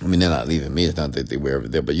 I mean, they're not leaving me. It's not that they were over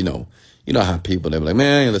there. But you know how people, they're like,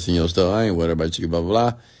 man, I ain't listening to your stuff. I ain't worried about you, blah,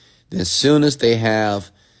 blah, blah. Then as soon as they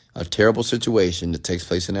have a terrible situation that takes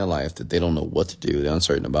place in their life that they don't know what to do, they're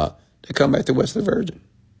uncertain about, they come back to Wesley Virgin.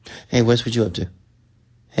 Hey, Wes, what you up to?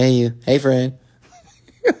 Hey, you. Hey, friend.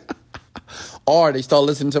 Or they start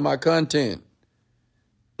listening to my content.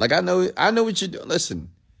 Like, I know what you're doing. Listen,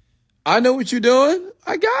 I know what you're doing.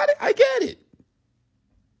 I got it. I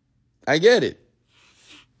get it.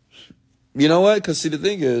 You know what? Because see, the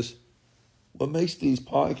thing is, what makes these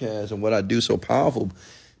podcasts and what I do so powerful,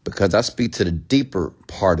 because I speak to the deeper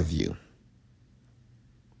part of you.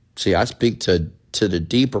 See, I speak to the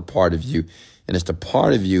deeper part of you, and it's the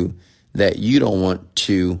part of you that you don't want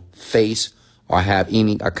to face or have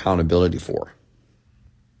any accountability for.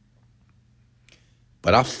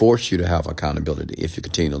 But I force you to have accountability if you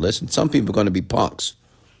continue to listen. Some people are going to be punks.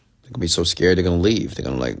 They're going to be so scared they're going to leave. They're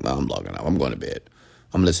going to like, I'm logging out. I'm going to bed.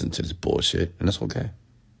 I'm listening to this bullshit, and that's okay.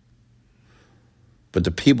 But the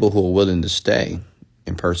people who are willing to stay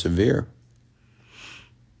and persevere,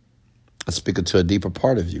 I'm speaking to a deeper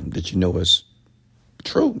part of you that you know is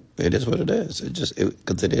true. It is what it is.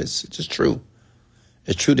 Because it is. It's just true.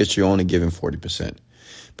 It's true that you're only giving 40%.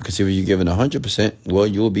 Because if you're giving 100%, well,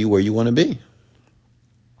 you'll be where you want to be.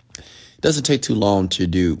 It doesn't take too long to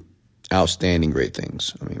do outstanding great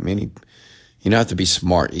things. I mean, you don't have to be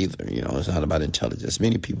smart either. You know, it's not about intelligence.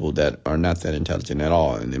 Many people that are not that intelligent at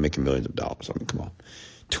all, and they're making millions of dollars. I mean, come on.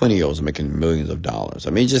 20-year-olds are making millions of dollars.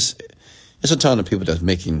 I mean, it's a ton of people that's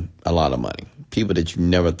making a lot of money. People that you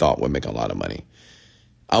never thought would make a lot of money.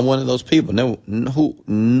 I'm one of those people. No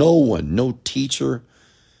one, no teacher,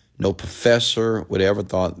 no professor would ever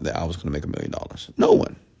thought that I was going to make $1 million. No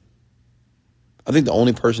one. I think the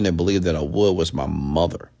only person that believed that I would was my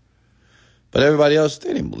mother. But everybody else,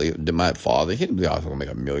 they didn't believe it. My father, he didn't believe I was going to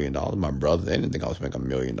make $1 million. My brother, they didn't think I was going to make $1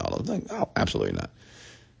 million. Like, oh, absolutely not.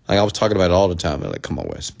 Like, I was talking about it all the time. They're like, come on,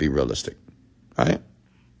 Wes, be realistic. Right?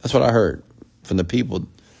 That's what I heard from the people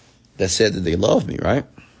that said that they love me, right?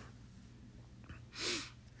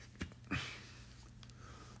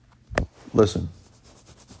 Listen,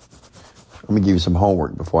 let me give you some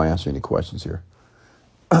homework before I answer any questions here.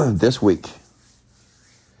 This week,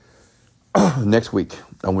 next week,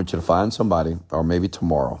 I want you to find somebody, or maybe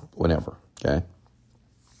tomorrow, whenever, okay?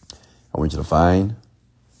 I want you to find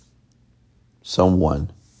someone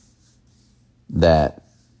that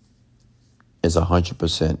is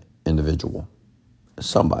 100% individual.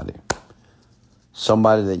 Somebody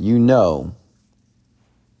that you know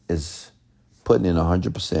is putting in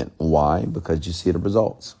 100%. Why? Because you see the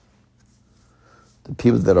results. The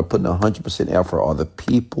people that are putting 100% effort are the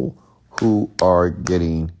people who are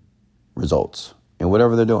getting results in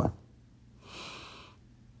whatever they're doing.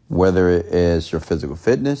 Whether it is your physical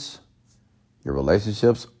fitness, your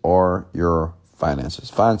relationships, or your finances.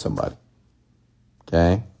 Find somebody.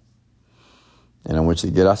 Okay? And I want you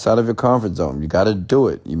to get outside of your comfort zone. You got to do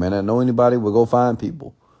it. You may not know anybody. We'll go find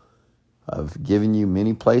people. I've given you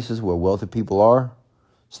many places where wealthy people are.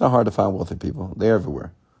 It's not hard to find wealthy people. They're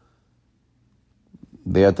everywhere.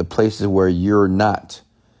 They're at the places where you're not.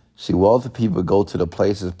 See, wealthy people go to the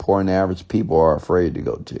places poor and average people are afraid to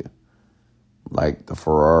go to. Like the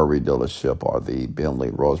Ferrari dealership or the Bentley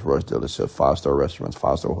Rolls Royce dealership, 5-star restaurants,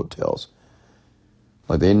 5-star hotels.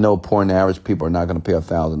 Like they know poor and average people are not going to pay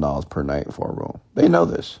 $1,000 per night for a room. They know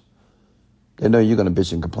this. They know you're going to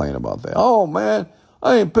bitch and complain about that. Oh, man,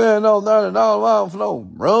 I ain't paying no $90 for no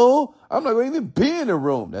room. I'm not going to even be in the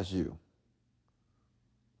room. That's you.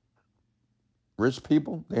 Rich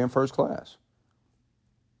people, they're in first class.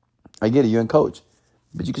 I get it, you're in coach.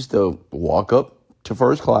 But you can still walk up to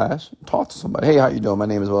first class, talk to somebody. Hey, how you doing? My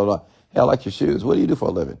name is blah, blah, blah. Hey, I like your shoes. What do you do for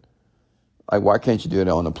a living? Like, why can't you do that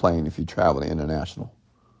on a plane if you travel international?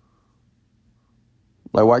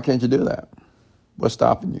 Like, why can't you do that? What's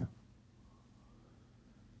stopping you?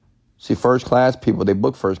 See, first class people, they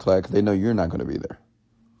book first class because they know you're not going to be there.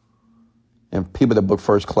 And people that book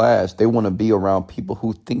first class, they want to be around people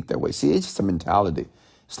who think that way. See, it's just a mentality.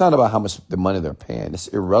 It's not about how much the money they're paying. It's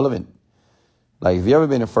irrelevant. Like, if you've ever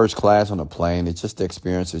been in first class on a plane, it's just the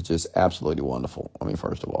experience is just absolutely wonderful. I mean,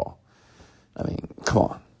 first of all, I mean, come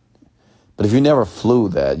on. But if you never flew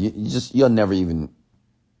that, you'll never even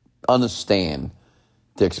understand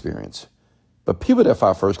the experience. But people that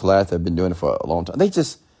fly first class that have been doing it for a long time,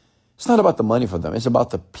 it's not about the money for them. It's about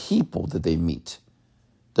the people that they meet,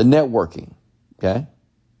 the networking, okay?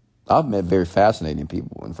 I've met very fascinating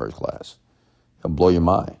people in first class. It'll blow your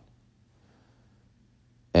mind.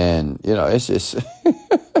 And, you know, it's just,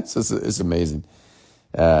 it's amazing.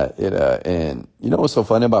 And you know what's so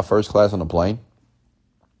funny about first class on a plane?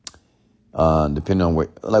 Depending on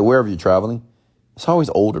wherever you're traveling, it's always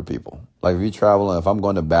older people. Like if you're traveling, if I'm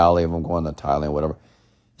going to Bali, if I'm going to Thailand, whatever,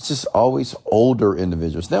 it's just always older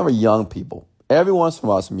individuals, never young people. Every once in a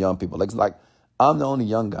while, some young people. Like I'm the only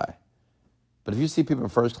young guy. But if you see people in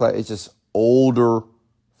first class, it's just older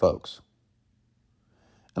folks.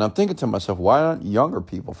 And I'm thinking to myself, why aren't younger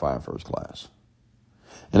people flying first class?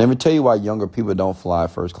 And let me tell you why younger people don't fly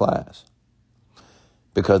first class.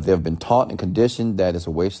 Because they've been taught and conditioned that it's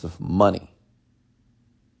a waste of money.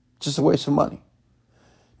 Just a waste of money.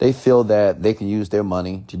 They feel that they can use their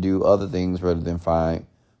money to do other things rather than flying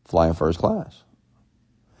first class.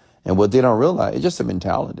 And what they don't realize, it's just a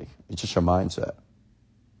mentality. It's just your mindset.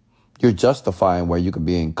 You're justifying where you can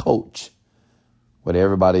be in coach with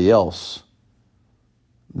everybody else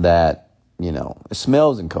that, you know, it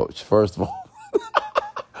smells in coach, first of all.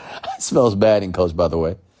 It smells bad in coach, by the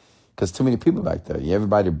way, because too many people back there.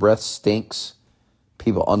 Everybody's breath stinks.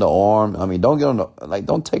 People underarm. I mean,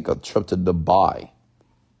 don't take a trip to Dubai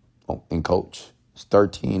in coach. It's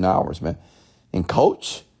 13 hours, man. In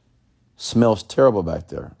coach, smells terrible back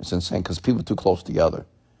there. It's insane because people are too close together.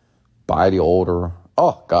 Body odor.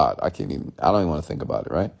 Oh, God, I don't even want to think about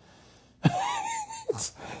it, right?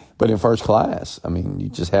 But in first class, I mean, you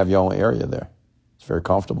just have your own area there. It's very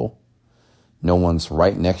comfortable. No one's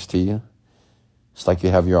right next to you. It's like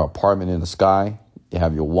you have your apartment in the sky. You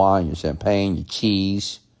have your wine, your champagne, your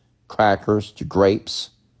cheese, crackers, your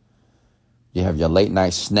grapes. You have your late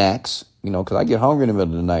night snacks, you know, because I get hungry in the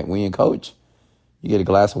middle of the night. When you're in coach, you get a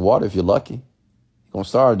glass of water if you're lucky. You're going to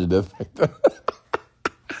starve to death.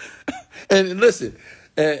 And listen,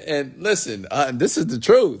 this is the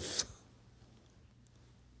truth.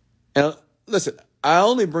 And listen, I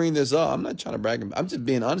only bring this up. I'm not trying to brag. I'm just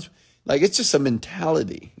being honest. Like, it's just a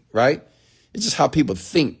mentality, right? It's just how people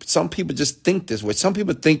think. Some people just think this way. Some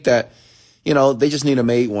people think that, you know, they just need a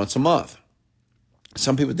maid once a month.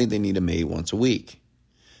 Some people think they need a maid once a week.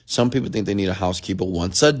 Some people think they need a housekeeper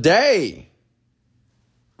once a day.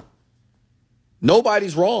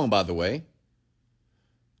 Nobody's wrong, by the way.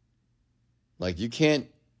 Like, you can't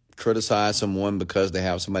criticize someone because they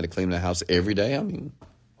have somebody clean their house every day. I mean,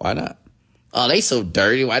 why not? Oh, they so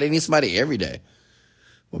dirty. Why do they need somebody every day?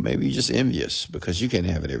 Well, maybe you're just envious because you can't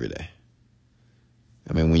have it every day.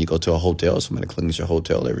 I mean, when you go to a hotel, somebody cleans your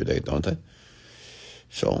hotel every day, don't they?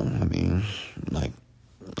 So, I mean, like,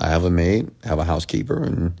 I have a maid, have a housekeeper,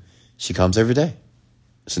 and she comes every day.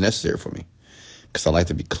 It's necessary for me because I like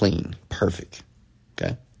to be clean, perfect,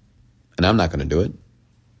 okay? And I'm not going to do it,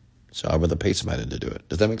 so I'd rather pay somebody to do it.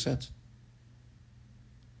 Does that make sense?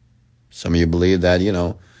 Some of you believe that,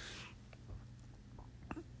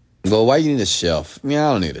 well, why you need a shelf? I mean,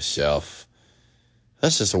 I don't need a shelf.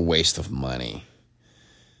 That's just a waste of money.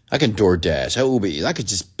 I can DoorDash, Uber Eats. I could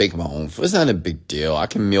just bake my own food. It's not a big deal. I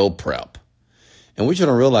can meal prep. And what you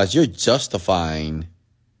don't realize, you're justifying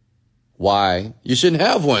why you shouldn't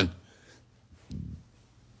have one.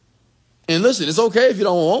 And listen, it's okay if you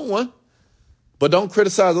don't want one, but don't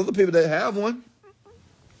criticize other people that have one.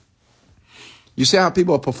 You see how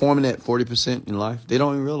people are performing at 40% in life? They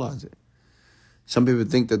don't even realize it. Some people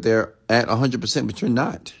think that they're at 100%, but you're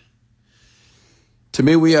not. To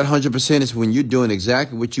me, we at 100% is when you're doing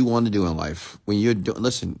exactly what you want to do in life. When you're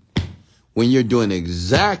doing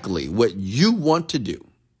exactly what you want to do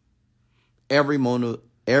every moment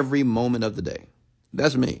of the day.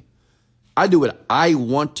 That's me. I do what I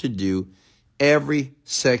want to do every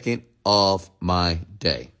second of my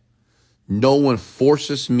day. No one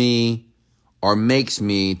forces me or makes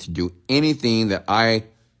me to do anything that I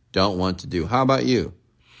don't want to do. How about you?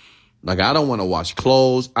 Like, I don't want to wash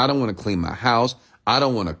clothes. I don't want to clean my house. I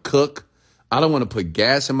don't want to cook. I don't want to put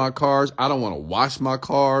gas in my cars. I don't want to wash my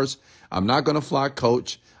cars. I'm not going to fly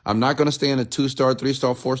coach. I'm not going to stay in a 2-star,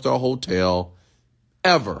 3-star, 4-star hotel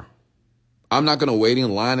ever. I'm not going to wait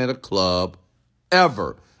in line at a club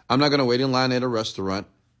ever. I'm not going to wait in line at a restaurant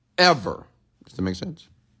ever. Does that make sense?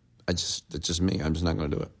 It's just me. I'm just not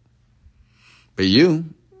going to do it. But you,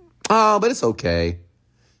 but it's okay.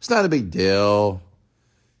 It's not a big deal.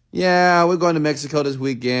 Yeah, we're going to Mexico this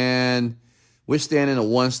weekend. We're staying in a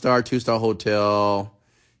 1-star, 2-star hotel.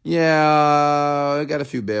 Yeah, we got a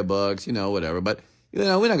few bed bugs, whatever. But, we're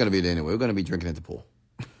not going to be there anyway. We're going to be drinking at the pool.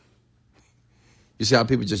 You see how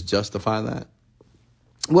people just justify that?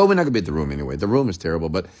 Well, we're not going to be at the room anyway. The room is terrible,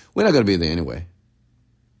 but we're not going to be there anyway.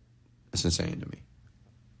 It's insane to me.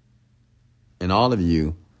 And all of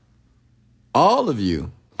you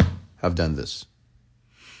have done this.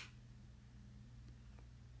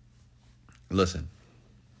 Listen.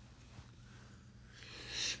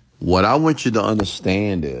 What I want you to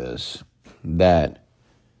understand is that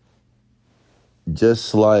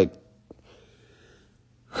just like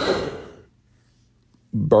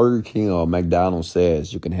Burger King or McDonald's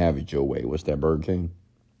says, you can have it your way. What's that, Burger King?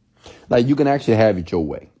 Like, you can actually have it your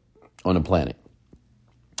way on the planet.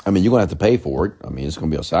 I mean, you're going to have to pay for it. I mean, it's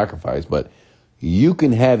going to be a sacrifice, but you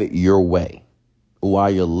can have it your way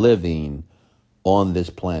while you're living on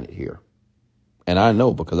this planet here. And I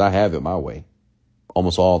know because I have it my way.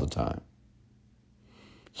 Almost all the time.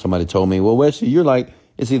 Somebody told me, well, Wesley, you're like,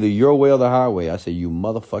 it's either your way or the highway. I said, you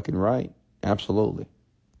motherfucking right. Absolutely.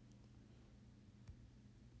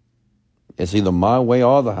 It's either my way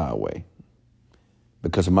or the highway.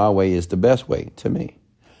 Because my way is the best way to me.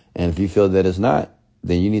 And if you feel that it's not,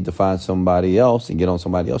 then you need to find somebody else and get on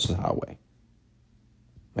somebody else's highway.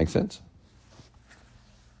 Make sense?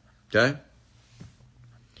 Okay?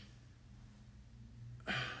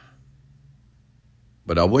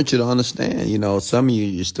 But I want you to understand, some of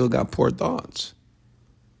you still got poor thoughts.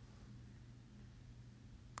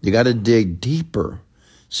 You got to dig deeper.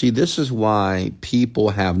 See, this is why people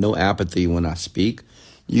have no apathy when I speak.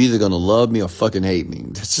 You're either going to love me or fucking hate me.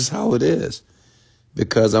 That's just how it is.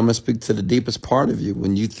 Because I'm going to speak to the deepest part of you.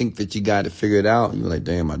 When you think that you got it figured out, you're like,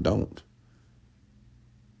 damn, I don't.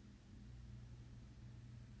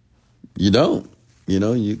 You don't.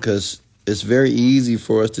 Because it's very easy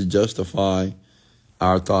for us to justify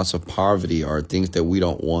our thoughts of poverty or things that we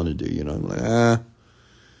don't want to do. I'm like,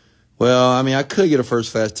 well, I mean, I could get a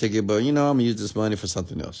first class ticket, but, I'm going to use this money for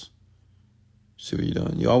something else. See what you're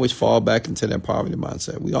doing? You always fall back into that poverty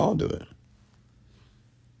mindset. We all do it.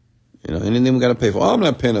 Anything we got to pay for. Oh, I'm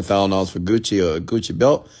not paying $1,000 for Gucci or a Gucci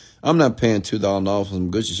belt. I'm not paying $2,000 for some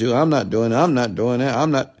Gucci shoes. I'm not doing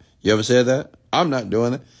that. You ever said that? I'm not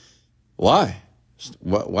doing it. Why?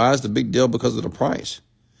 Why is the big deal? Because of the price.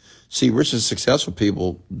 See, rich and successful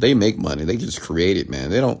people, they make money. They just create it, man.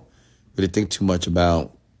 They don't really think too much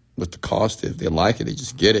about what the cost is. If they like it, they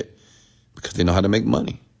just get it because they know how to make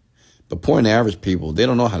money. But poor and average people, they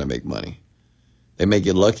don't know how to make money. They may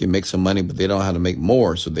get lucky and make some money, but they don't know how to make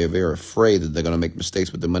more. So they're very afraid that they're going to make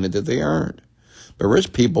mistakes with the money that they earned. But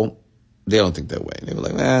rich people, they don't think that way. They were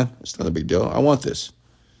like, it's not a big deal. I want this.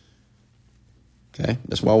 Okay,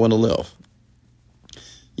 that's why I want to live.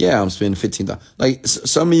 Yeah, I'm spending $15,000. Like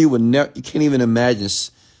some of you would never, you can't even imagine.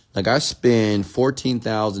 Like I spend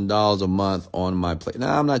 $14,000 a month on my plate.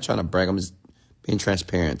 Now I'm not trying to brag. I'm just being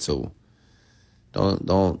transparent. So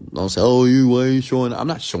don't say, why are you showing? I'm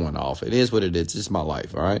not showing off. It is what it is. It's just my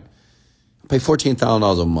life. All right. I pay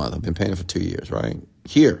 $14,000 a month. I've been paying it for 2 years. Right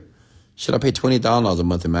here. Should I pay $20,000 a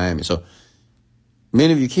month in Miami? So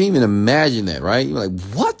many of you can't even imagine that. Right? You're like,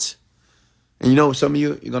 what? And you know what some of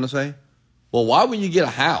you're going to say? Well, why wouldn't you get a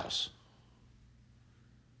house?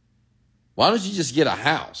 Why don't you just get a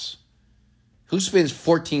house? Who spends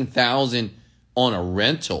 $14,000 on a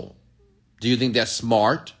rental? Do you think that's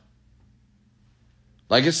smart?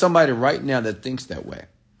 Like it's somebody right now that thinks that way.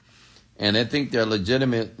 And they think they're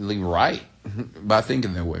legitimately right by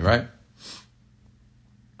thinking that way, right?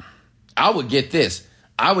 I would get this.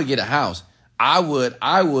 I would get a house. I would.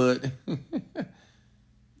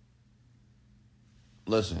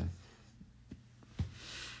 Listen,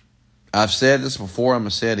 I've said this before. I'm going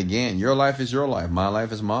to say it again. Your life is your life. My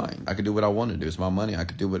life is mine. I can do what I want to do. It's my money. I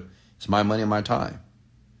could do what, it's my money and my time.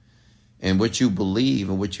 And what you believe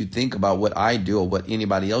and what you think about what I do or what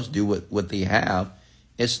anybody else do with what they have,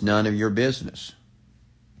 it's none of your business.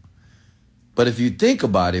 But if you think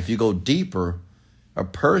about it, if you go deeper, a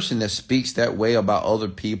person that speaks that way about other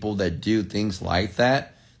people that do things like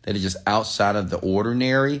that are just outside of the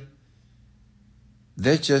ordinary,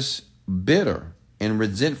 they're just bitter and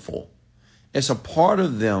resentful. It's a part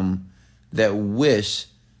of them that wish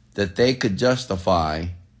that they could justify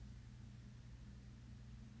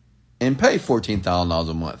and pay $14,000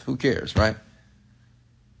 a month. Who cares, right?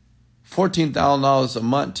 $14,000 a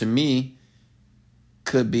month to me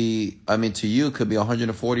could be, to you could be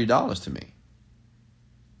 $140 to me.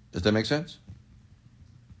 Does that make sense?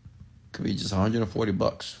 Could be just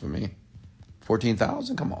 $140 for me.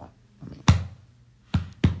 14,000, come on.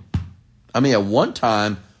 At one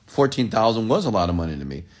time, 14,000 was a lot of money to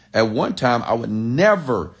me. At one time, I would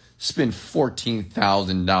never spend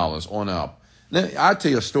 $14,000 on a. I'll tell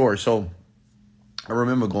you a story. So I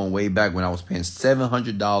remember going way back when I was paying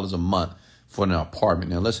 $700 a month for an apartment.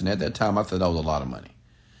 Now, listen, at that time, I thought that was a lot of money.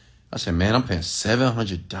 I said, man, I'm paying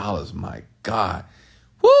 $700. My God.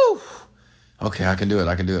 Woo. Okay, I can do it.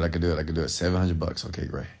 $700. Okay,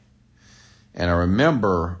 great. And I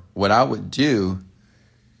remember what I would do.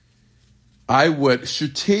 I would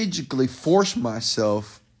strategically force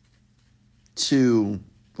myself to,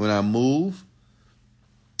 when I move,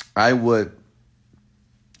 I would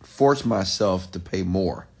force myself to pay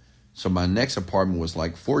more. So my next apartment was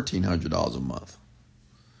like $1,400 a month.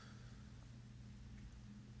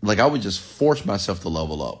 Like I would just force myself to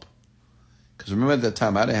level up. Because remember at that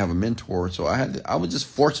time I didn't have a mentor, so I would just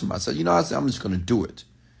force myself. I said I'm just going to do it.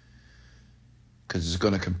 Because it's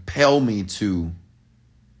going to compel me to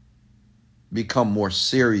become more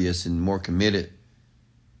serious and more committed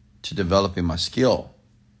to developing my skill.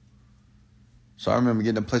 So I remember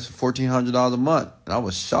getting a place for $1,400 a month, and I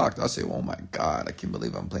was shocked. I said, oh my God, I can't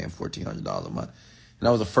believe I'm paying $1,400 a month. And that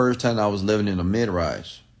was the first time I was living in a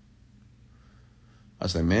mid-rise. I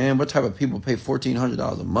said, man, what type of people pay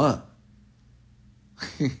 $1,400 a month?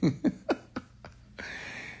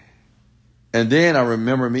 And then I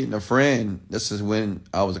remember meeting a friend. This is when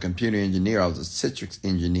I was a computer engineer. I was a Citrix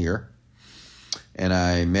engineer. And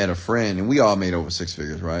I met a friend, and we all made over six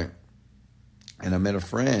figures, right? And I met a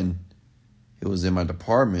friend. He was in my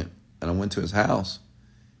department, and I went to his house,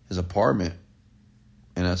 his apartment,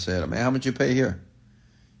 and I said, man, how much you pay here?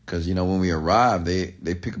 Because, when we arrived, they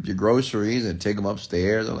pick up your groceries and take them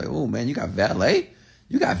upstairs. They're like, oh, man, you got valet?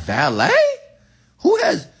 You got valet? Who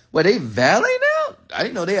has, they valet now? I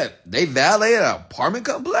didn't know they valet at apartment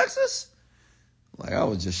complexes? Like, I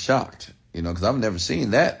was just shocked, because I've never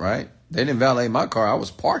seen that, right? They didn't valet my car. I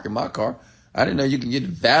was parking my car. I didn't know you can get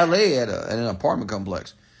valet at an apartment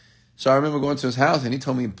complex. So I remember going to his house, and he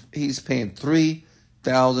told me he's paying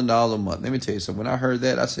 $3,000 a month. Let me tell you something. When I heard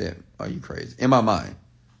that, I said, are you crazy? In my mind.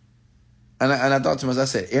 And I thought to myself, I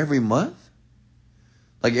said, every month?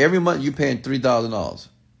 Like every month you paying $3,000?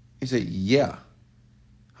 He said, yeah.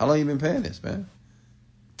 How long you been paying this, man?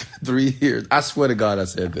 3 years. I swear to God I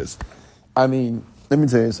said this. Let me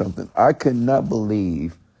tell you something. I could not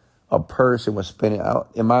believe a person was spending out.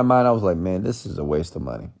 In my mind, I was like, man, this is a waste of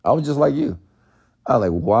money. I was just like you. I was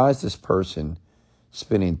like, why is this person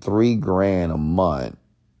spending $3,000 a month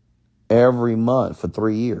every month for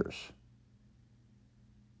 3 years?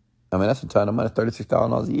 That's a ton of money,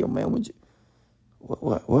 $36,000 a year, man.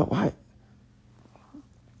 What?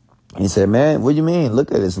 He said, man, what do you mean?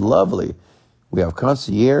 Look at it. It's lovely. We have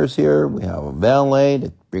concierge here. We have a valet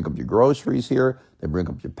that bring up your groceries here. They bring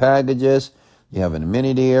up your packages. You have an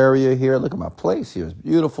amenity area here. Look at my place here. It's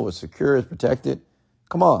beautiful. It's secure. It's protected.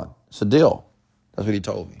 Come on. It's a deal. That's what he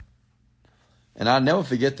told me. And I'll never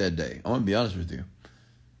forget that day. I'm going to be honest with you.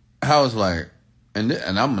 I was like, and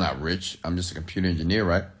I'm not rich. I'm just a computer engineer,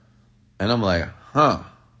 right? And I'm like, huh.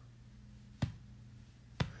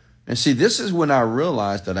 And see, this is when I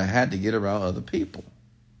realized that I had to get around other people.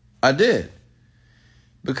 I did.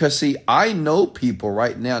 Because, see, I know people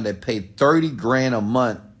right now that pay $30,000 a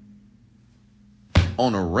month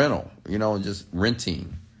on a rental, just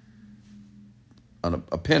renting on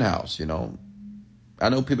a penthouse, I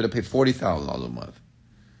know people that pay $40,000 a month,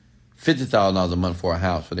 $50,000 a month for a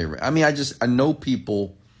house for their rent. I mean, I know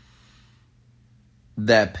people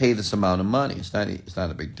that pay this amount of money. It's not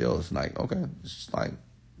a big deal. It's like, okay, it's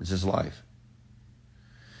just life.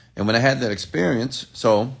 And when I had that experience,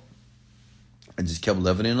 so I just kept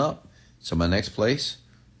leveling up. So my next place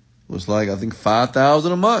was like, I think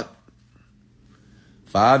 $5,000 a month.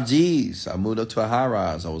 5 G's. I moved up to a high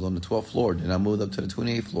rise. I was on the 12th floor. Then I moved up to the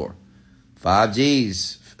 28th floor. 5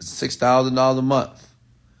 G's. $6,000 a month.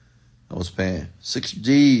 I was paying 6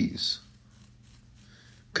 G's.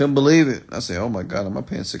 Couldn't believe it. I said, oh my God, am I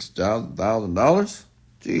paying $6,000?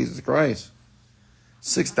 Jesus Christ.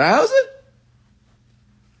 6,000?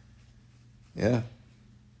 Yeah.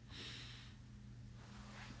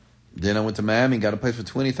 Then I went to Miami and got a place for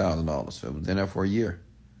 $20,000. So I was in there for a year.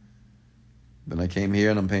 Then I came here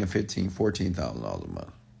and I'm paying $15,000, $14,000 a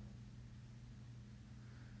month.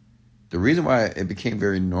 The reason why it became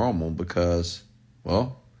very normal because,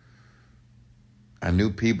 well, I knew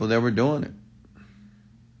people that were doing it.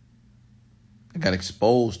 I got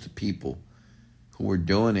exposed to people who were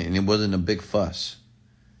doing it, and it wasn't a big fuss.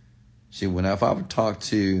 See, if I would talk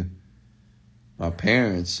to my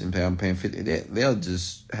parents and I'm paying $50, they'll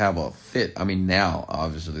just have a fit. I mean, now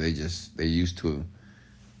obviously they're used to.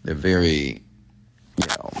 They're very,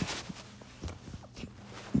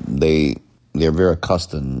 they're very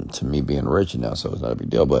accustomed to me being rich now, so it's not a big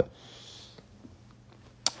deal. But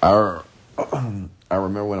I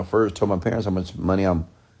remember when I first told my parents how much money I'm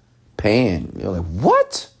paying. You're like,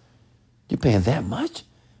 what? You paying that much?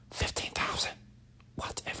 $15,000.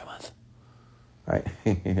 What? Every month? Right?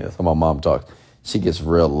 That's how my mom talks. She gets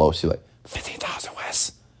real low. She's like, 15,000,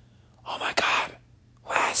 Wes. Oh my God,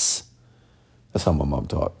 Wes. That's how my mom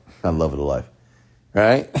talks. I love it to life.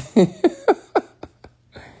 Right?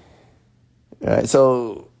 Right.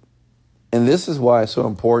 So, and this is why it's so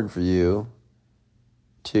important for you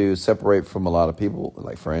to separate from a lot of people,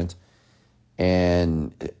 like friends,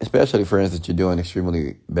 and especially friends that you're doing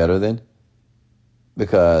extremely better than,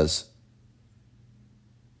 because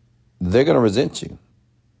they're going to resent you.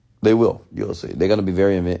 They will. You'll see. They're going to be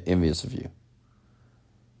very envious of you.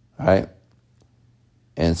 All right?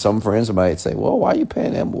 And some friends might say, well, why are you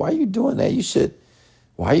paying them? Why are you doing that? You should.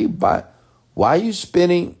 Why are you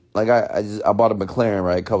spending? Like I bought a McLaren,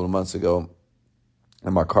 right, a couple of months ago,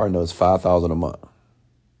 and my car note is $5,000 a month.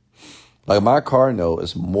 Like my car note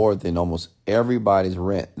is more than almost everybody's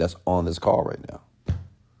rent that's on this car right now.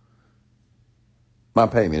 My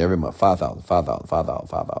payment every month,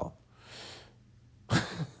 $5,000.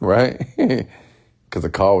 Right? Because the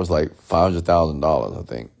car was like $500,000, I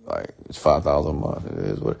think. Like it's $5,000 a month. It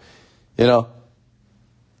is what,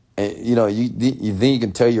 And you think you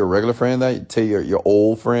can tell your regular friend that? You tell your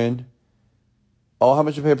old friend, oh, how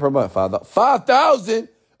much you pay per month? $5,000. $5,000?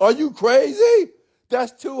 Are you crazy?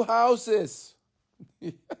 That's 2 houses.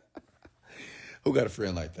 Who got a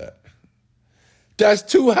friend like that? That's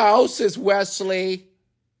 2 houses, Wesley.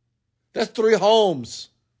 That's 3 homes.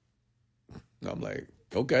 I'm like,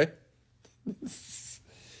 okay.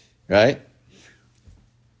 Right?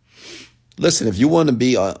 Listen, if you want to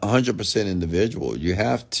be 100% individual, you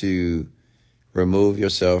have to remove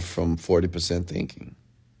yourself from 40% thinking.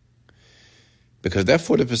 Because that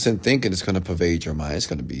 40% thinking is going to pervade your mind. It's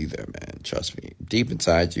going to be there, man. Trust me. Deep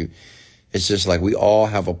inside you, it's just like we all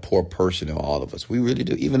have a poor person in all of us. We really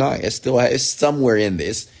do. Even I. It's somewhere in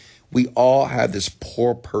this. We all have this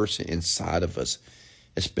poor person inside of us,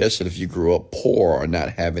 especially if you grew up poor or not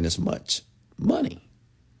having as much money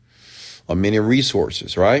or many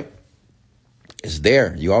resources, right? It's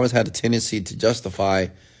there. You always had a tendency to justify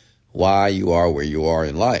why you are where you are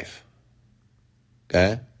in life.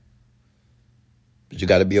 Okay? But you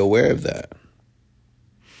got to be aware of that.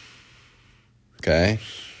 Okay?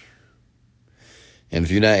 And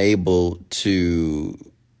if you're not able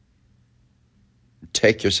to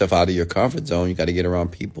take yourself out of your comfort zone, you got to get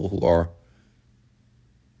around people who are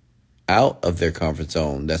out of their comfort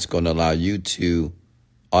zone that's going to allow you to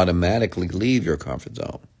automatically leave your comfort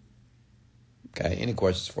zone. Okay, any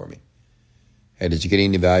questions for me? Hey, did you get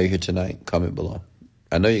any value here tonight? Comment below.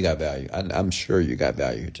 I know you got value. I'm sure you got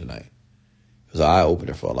value here tonight. It was an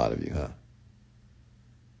eye-opener for a lot of you, huh?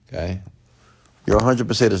 Okay? Your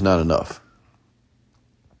 100% is not enough.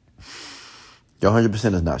 Your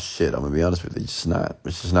 100% is not shit. I'm going to be honest with you. It's just not.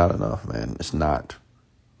 It's just not enough, man. It's not.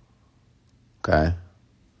 Okay?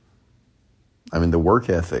 I mean, the work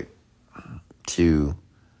ethic to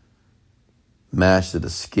master the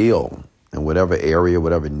skill in whatever area,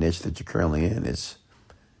 whatever niche that you're currently in is,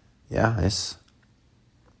 yeah, it's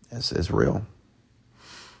real.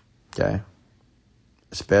 Okay?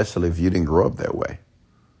 Especially if you didn't grow up that way.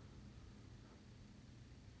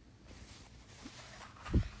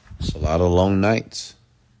 It's a lot of long nights.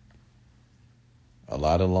 A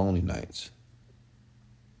lot of lonely nights.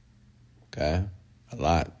 Okay? A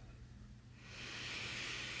lot.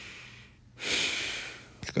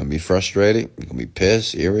 You're going to be frustrated. You're going to be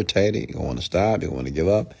pissed, irritated. You're going to want to stop. You're going to want to give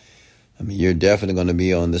up. I mean, you're definitely going to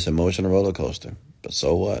be on this emotional roller coaster. But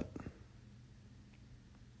so what?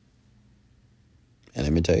 And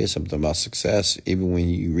let me tell you something about success. Even when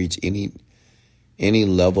you reach any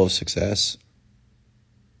level of success,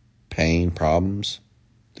 pain, problems,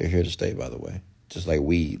 they're here to stay, by the way. Just like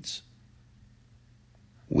weeds.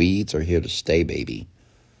 Weeds are here to stay, baby.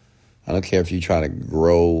 I don't care if you try to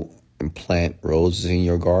grow and plant roses in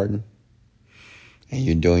your garden and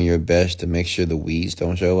you're doing your best to make sure the weeds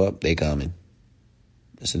don't show up, they coming.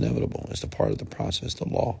 It's inevitable. It's a part of the process, the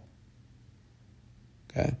law.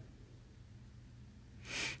 Okay?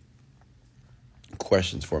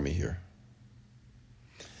 Questions for me here.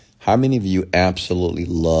 How many of you absolutely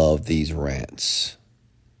love these rants?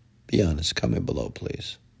 Be honest. Comment below,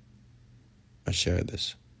 please. Or share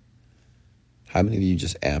this. How many of you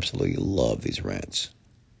just absolutely love these rants?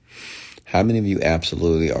 How many of you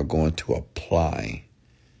absolutely are going to apply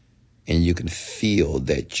and you can feel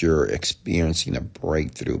that you're experiencing a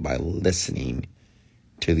breakthrough by listening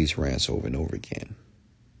to these rants over and over again?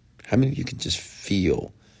 How many of you can just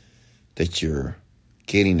feel that you're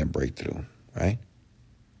getting a breakthrough, right?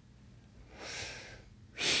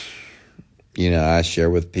 You know, I share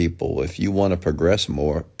with people, if you want to progress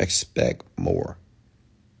more, expect more.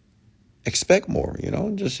 Expect more, you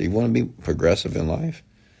know, just you want to be progressive in life,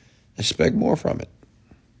 expect more from it.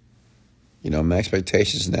 You know, my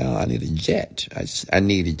expectations now, I need a jet. I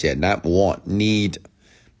need a jet, not want, need,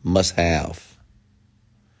 must have.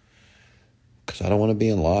 Because I don't want to be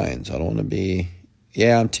in lines. I don't want to be,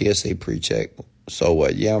 yeah, I'm TSA pre-check, so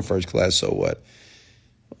what? Yeah, I'm first class, so what?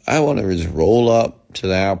 I want to just roll up to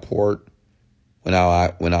the airport when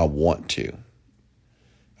I want to.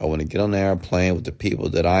 I want to get on the airplane with the people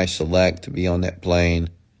that I select to be on that plane.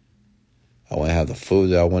 I want to have the food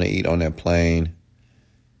that I want to eat on that plane.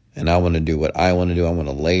 And I want to do what I want to do. I want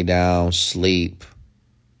to lay down, sleep,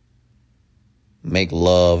 make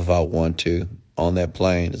love if I want to on that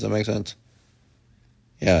plane. Does that make sense?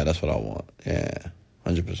 Yeah, that's what I want. Yeah,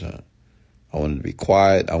 100%. I want it to be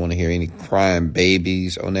quiet. I want to hear any crying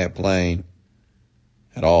babies on that plane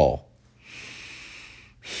at all.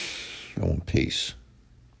 I want peace.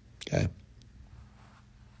 Okay?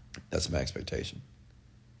 That's my expectation.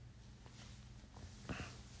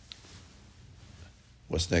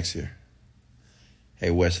 What's next here?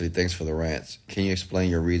 Hey, Wesley, thanks for the rants. Can you explain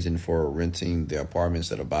your reason for renting the apartments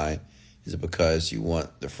that are buying? Is it because you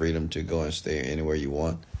want the freedom to go and stay anywhere you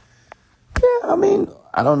want? Yeah, I mean,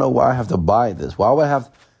 I don't know why I have to buy this. Why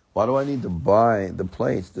do I need to buy the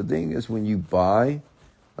place? The thing is, when you buy,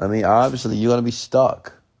 I mean, obviously you're going to be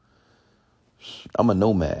stuck. I'm a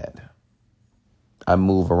nomad. I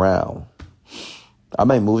move around. I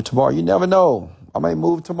may move tomorrow. You never know. I may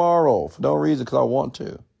move tomorrow for no reason because I want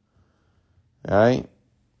to. All right?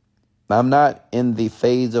 I'm not in the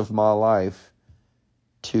phase of my life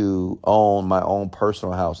to own my own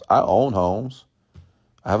personal house. I own homes.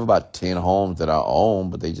 I have about 10 homes that I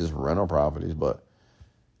own, but they just rental properties. But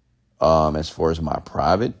as far as my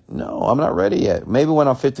private, no, I'm not ready yet. Maybe when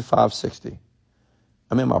I'm 55, 60.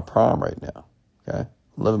 I'm in my prime right now. Okay?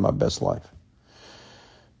 I'm living my best life.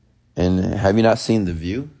 And have you not seen the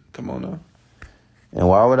view? Come on now. And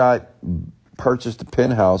why would I purchase the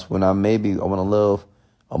penthouse when I want to live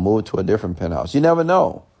or move to a different penthouse? You never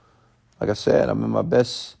know. Like I said, I'm in the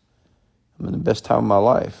best time of my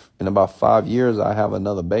life. In about 5 years, I have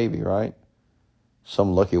another baby, right?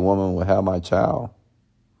 Some lucky woman will have my child.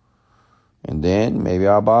 And then maybe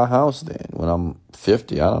I'll buy a house then when I'm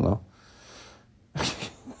 50. I don't know.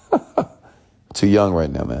 Too young right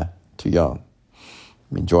now, man. Too young.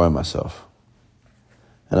 I'm enjoying myself.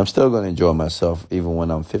 And I'm still going to enjoy myself even when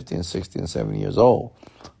I'm 50 and 60 and 70 years old.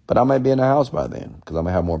 But I might be in the house by then because I'm going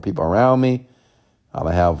to have more people around me. I'm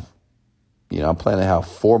going to have, I'm planning to have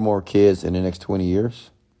 4 more kids in the next 20 years.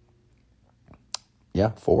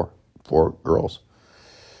 Yeah, 4 girls.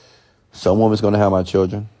 Some woman's going to have my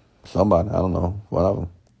children. Somebody, I don't know, one of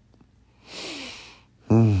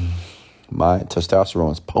them. My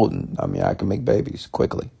testosterone is potent. I mean, I can make babies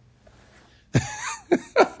quickly.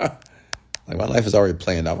 Like my life is already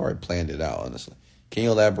planned. I've already planned it out, honestly. Can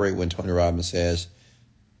you elaborate when Tony Robbins says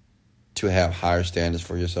to have higher standards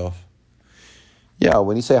for yourself? Yeah,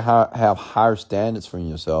 when you say have higher standards for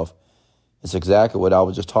yourself, it's exactly what I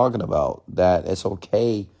was just talking about, that it's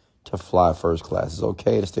okay to fly first class. It's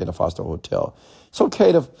okay to stay in a 5-star hotel. It's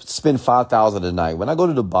okay to spend $5,000 a night. When I go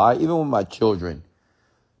to Dubai, even with my children,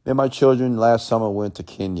 last summer went to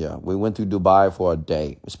Kenya. We went through Dubai for a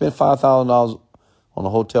day. We spent $5,000 on a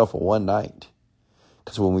hotel for one night.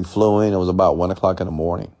 Because when we flew in, it was about 1 o'clock in the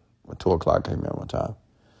morning, or 2 o'clock, I can't remember what time.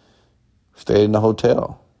 Stayed in the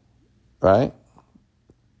hotel, right?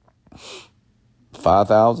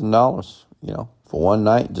 $5,000, for one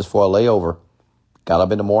night, just for a layover. Got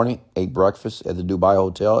up in the morning, ate breakfast at the Dubai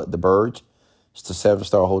hotel at the Burj. It's the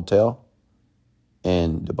 7-star hotel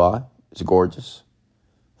in Dubai. It's gorgeous.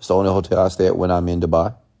 It's the only hotel I stay at when I'm in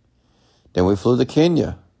Dubai. Then we flew to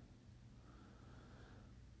Kenya.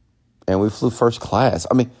 And we flew first class.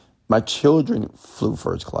 I mean, my children flew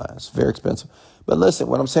first class. Very expensive. But listen,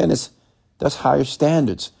 what I'm saying is that's higher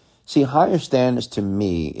standards. See, higher standards to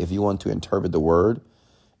me, if you want to interpret the word,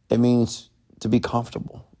 it means to be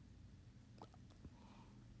comfortable.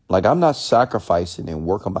 Like I'm not sacrificing and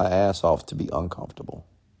working my ass off to be uncomfortable.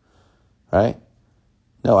 Right?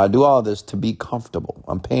 No, I do all this to be comfortable.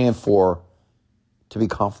 I'm paying to be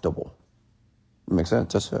comfortable. Makes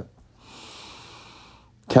sense? That's it.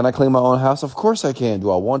 Can I clean my own house? Of course I can.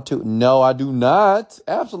 Do I want to? No, I do not.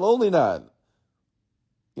 Absolutely not.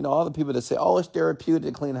 All the people that say, oh, it's therapeutic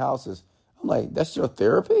to clean houses. I'm like, that's your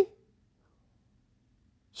therapy?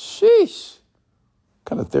 Sheesh. What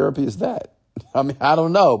kind of therapy is that? I mean, I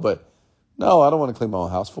don't know, but no, I don't want to clean my own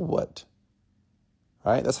house. For what?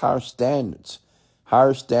 Right? That's higher standards.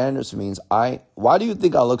 Higher standards means why do you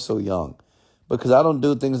think I look so young? Because I don't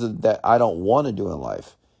do things that I don't want to do in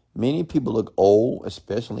life. Many people look old,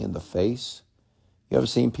 especially in the face. You ever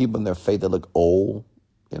seen people in their face that look old?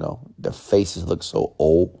 Their faces look so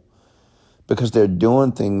old because they're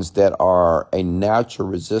doing things that are a natural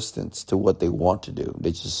resistance to what they want to do.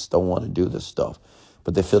 They just don't want to do this stuff,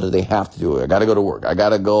 but they feel that they have to do it. I got to go to work. I got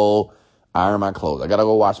to go iron my clothes. I got to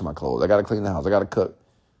go wash my clothes. I got to clean the house. I got to cook.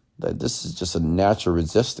 This is just a natural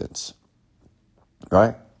resistance,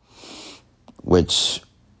 right? Which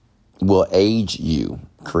will age you,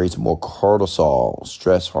 creates more cortisol,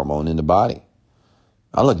 stress hormone in the body.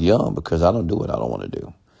 I look young because I don't do what I don't want to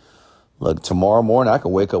do. Look, tomorrow morning I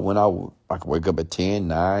can wake up I can wake up at 10,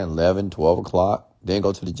 9, 11, 12 o'clock, then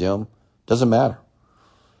go to the gym. Doesn't matter.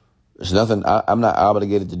 There's nothing, I'm not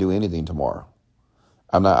obligated to do anything tomorrow.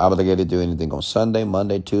 I'm not obligated to do anything on Sunday,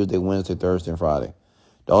 Monday, Tuesday, Wednesday, Thursday, and Friday.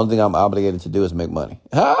 The only thing I'm obligated to do is make money.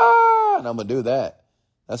 And I'm going to do that.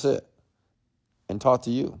 That's it. And talk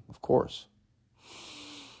to you, of course.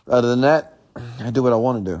 Other than that, I do what I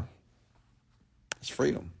want to do. It's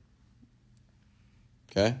freedom.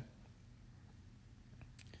 Okay?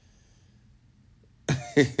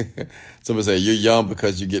 Somebody say, you're young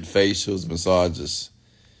because you get facials, massages.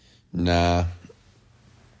 Nah.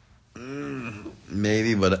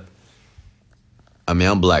 Maybe, but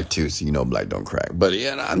I'm black too, so black don't crack. But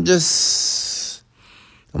I'm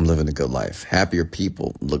living a good life. Happier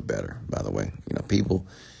people look better, by the way. People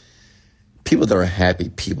that are happy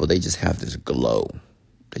people, they just have this glow.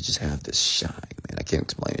 They just have this shine, man. I can't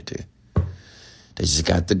explain it to you. They just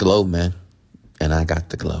got the glow, man. And I got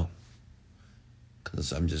the glow.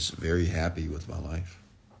 Because I'm just very happy with my life.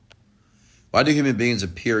 Why do human beings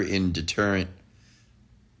appear in deterrent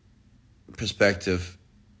perspective?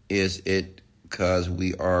 Is it because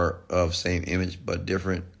we are of same image but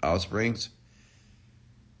different offsprings?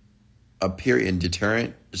 Appear in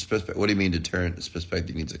deterrent perspective. What do you mean deterrent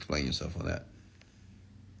perspective? You need to explain yourself on that.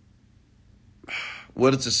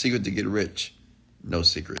 What is the secret to get rich? No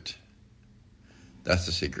secret. That's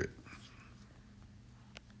the secret.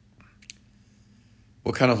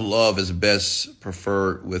 What kind of love is best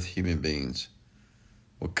preferred with human beings?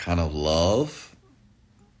 What kind of love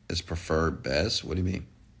is preferred best? What do you mean?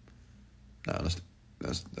 Not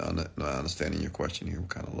understanding your question here. What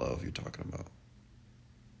kind of love you're talking about?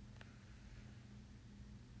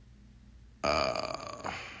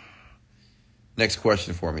 Next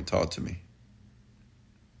question for me. Talk to me.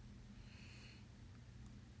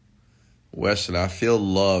 Weston, I feel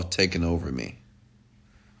love taking over me.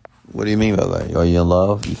 What do you mean by that? Are you in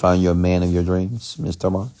love? You find you're a man of your dreams, Mr.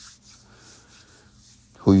 Mar?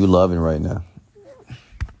 Who you loving right now?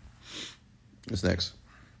 What's next?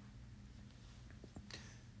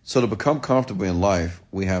 So to become comfortable in life,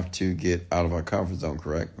 we have to get out of our comfort zone,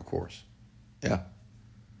 correct? Of course. Yeah.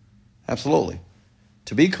 Absolutely.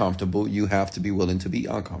 To be comfortable, you have to be willing to be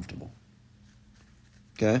uncomfortable.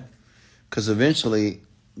 Okay? Because eventually,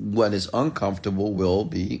 what is uncomfortable will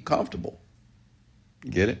be comfortable.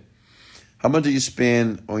 You get it? How much do you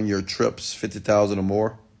spend on your trips? $50,000 or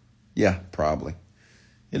more? Yeah, probably.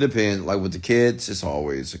 It depends. Like with the kids, it's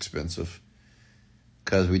always expensive.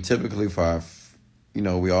 Because we typically fly,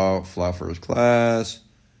 we all fly first class.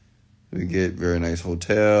 We get very nice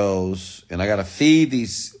hotels. And I got to feed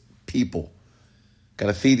these people. Got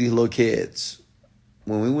to feed these little kids.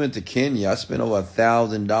 When we went to Kenya, I spent over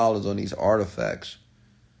 $1,000 on these artifacts.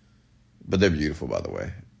 But they're beautiful, by the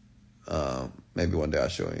way. Maybe one day I'll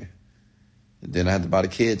show you. And then I had to buy the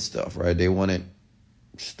kids stuff, right? They wanted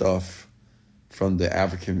stuff from the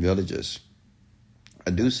African villages.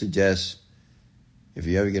 I do suggest, if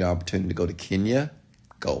you ever get an opportunity to go to Kenya,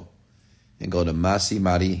 go. And go to Masai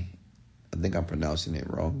Mara. I think I'm pronouncing it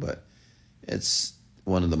wrong, but it's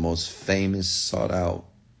one of the most famous, sought-out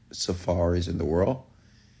safaris in the world.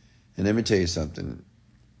 And let me tell you something.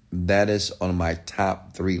 That is on my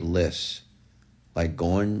top 3 lists. Like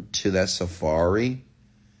going to that safari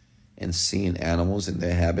and seeing animals in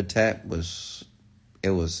their habitat you see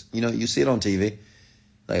it on TV,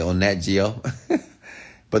 like on Nat Geo.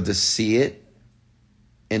 But to see it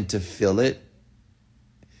and to feel it,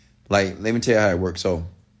 like, let me tell you how it works. So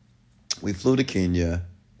we flew to Kenya.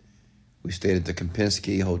 We stayed at the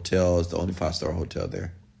Kempinski Hotel. It's the only 5-star hotel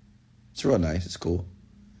there. It's real nice. It's cool.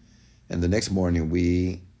 And the next morning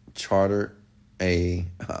we chartered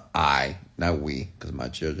not we, because my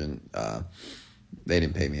children, they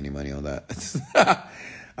didn't pay me any money on that.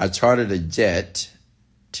 I chartered a jet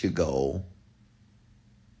to go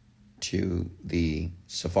to the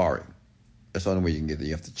safari. That's the only way you can get there.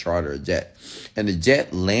 You have to charter a jet. And the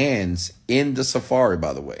jet lands in the safari,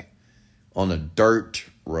 by the way, on a dirt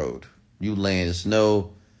road. You land, it's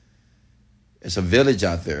a village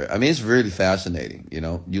out there. I mean, it's really fascinating,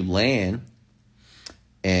 You land,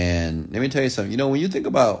 and let me tell you something. When you think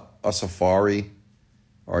about a safari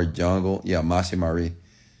or a jungle, Masai Mara,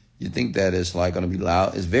 you think that it's like going to be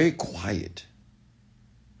loud. It's very quiet.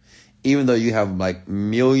 Even though you have like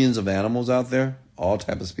millions of animals out there, all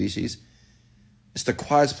type of species, it's the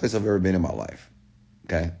quietest place I've ever been in my life.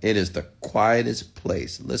 Okay? It is the quietest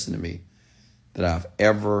place, listen to me, that I've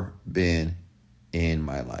ever been in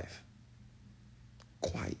my life.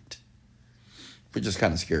 Quiet. Which is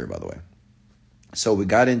kind of scary, by the way. So we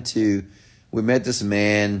met this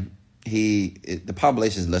man. The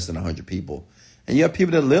population is less than 100 people. And you have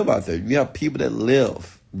people that live out there. You have people that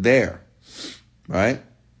live there, right?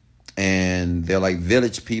 And they're like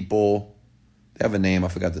village people. They have a name. I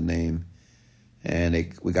forgot the name.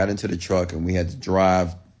 And we got into the truck and we had to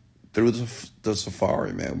drive through the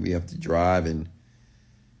safari, man. We have to drive and,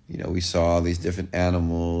 we saw all these different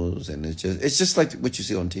animals. And it's just like what you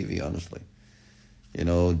see on TV, honestly.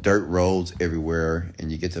 Dirt roads everywhere.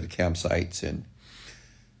 And you get to the campsites and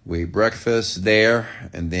we ate breakfast there.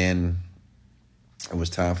 And then it was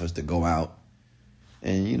time for us to go out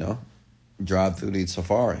and, drive through the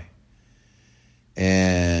safari.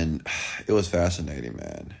 And it was fascinating,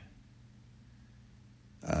 man.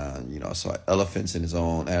 I saw elephants in his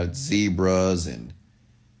own. I had zebras and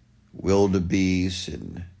wildebeest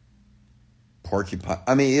and porcupine.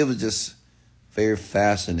 I mean, it was just very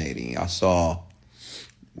fascinating.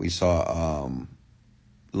 We saw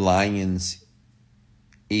lions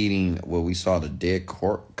eating. Well, we saw the dead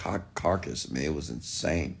carcass. Man, it was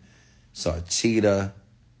insane. Saw a cheetah,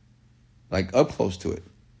 like up close to it.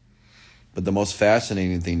 But the most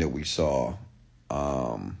fascinating thing that we saw,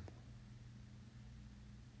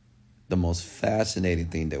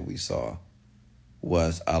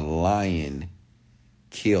 was a lion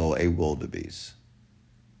kill a wildebeest.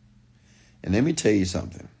 And let me tell you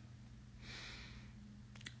something.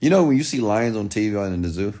 When you see lions on TV or in the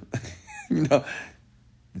zoo,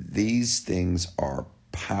 these things are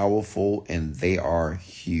powerful and they are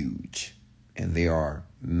huge and they are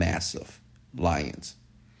massive lions.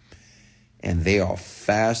 And they are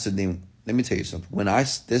faster than, let me tell you something.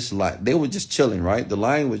 They were just chilling, right? The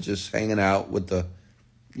lion was just hanging out with the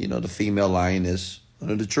female lioness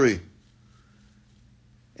under the tree.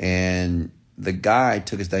 And the guy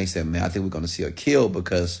took his thing and said, man, I think we're going to see a kill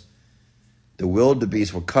because the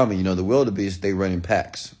wildebeest were coming. The wildebeest, they run in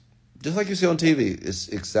packs. Just like you see on TV. It's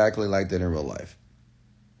exactly like that in real life.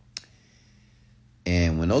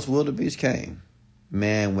 And when those wildebeest came,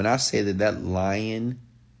 man, when I say that lion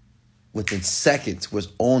within seconds was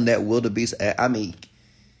on that wildebeest, I mean,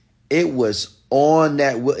 it was on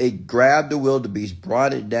that, it grabbed the wildebeest,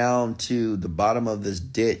 brought it down to the bottom of this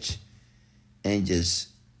ditch, and just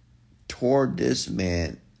tore this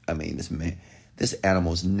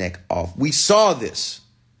animal's neck off. We saw this.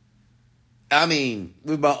 I mean,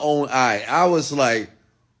 with my own eye. I was like,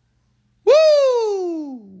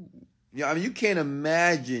 woo! You know, I mean, you can't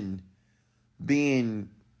imagine being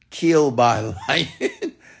killed by a lion.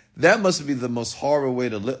 That must be the most horrible way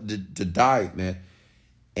to die, man.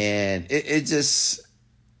 And it just,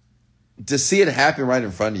 to see it happen right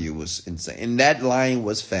in front of you was insane. And that lion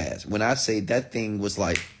was fast. When I say that thing was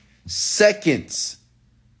like seconds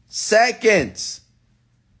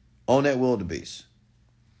on that wildebeest.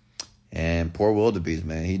 And poor wildebeest,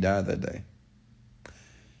 man, he died that day.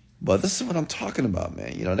 But this is what I'm talking about,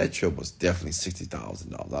 man. You know, that trip was definitely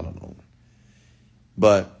 $60,000. I don't know.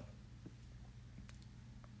 But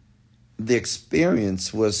the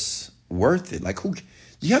experience was worth it. Like,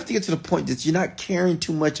 you have to get to the point that you're not caring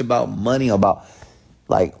too much about money, you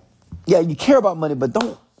care about money, but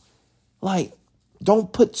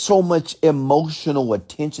don't put so much emotional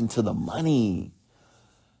attention to the money.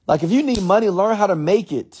 Like, if you need money, learn how to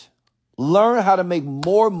make it. Learn how to make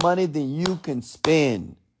more money than you can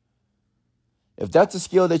spend. If that's a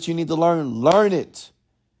skill that you need to learn it.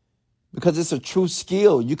 Because it's a true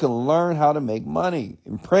skill. You can learn how to make money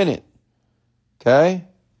and print it. Okay?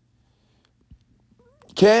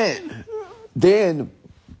 Then,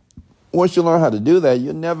 once you learn how to do that,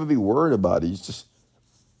 you'll never be worried about it.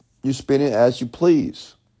 You spend it as you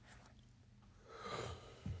please.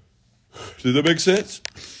 Does that make sense?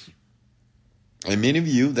 And many of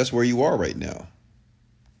you, that's where you are right now.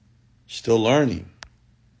 Still learning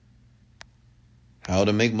how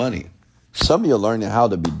to make money. Some of you are learning how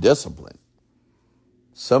to be disciplined.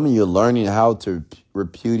 Some of you are learning how to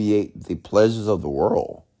repudiate the pleasures of the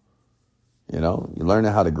world. You know, you're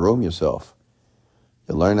learning how to groom yourself.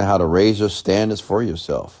 You're learning how to raise your standards for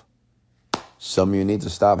yourself. Some of you need to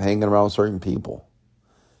stop hanging around certain people.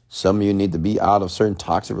 Some of you need to be out of certain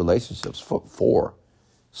toxic relationships.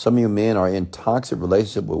 Some of you men are in toxic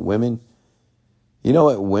relationship with women. You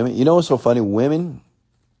know what's so funny? Women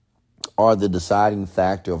are the deciding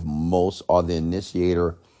factor are the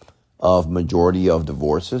initiator of majority of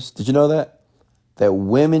divorces. Did you know that? That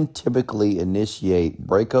women typically initiate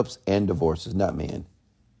breakups and divorces, not men.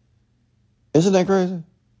 Isn't that crazy?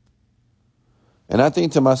 And I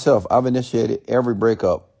think to myself, I've initiated every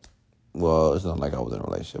breakup. Well, it's not like I was in a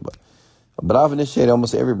relationship, but I've initiated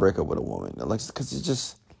almost every breakup with a woman. Like, because it's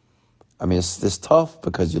just, it's tough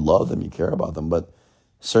because you love them, you care about them, but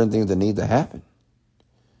certain things that need to happen.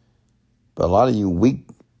 But a lot of you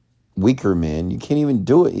weaker men, you can't even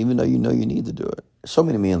do it, even though you know you need to do it. So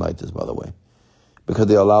many men like this, by the way, because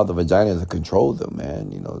they allow the vagina to control them,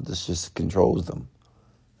 man. You know, this just controls them.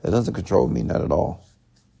 It doesn't control me, not at all.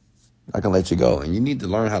 I can let you go, and you need to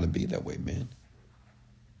learn how to be that way, man.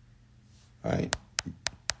 All right?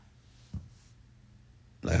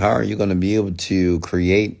 Like, how are you going to be able to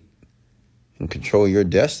create and control your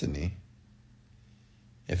destiny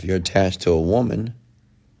if you're attached to a woman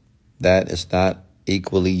that is not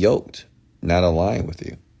equally yoked, not aligned with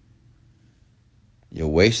you? You're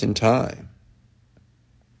wasting time.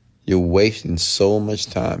 You're wasting so much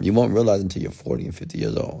time. You won't realize until you're 40 and 50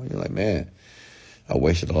 years old. You're like, man, I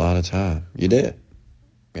wasted a lot of time. You did.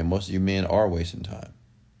 And most of you men are wasting time.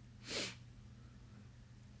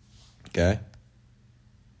 Okay?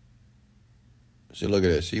 So look at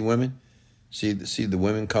this. See women? See the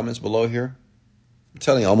women comments below here? I'm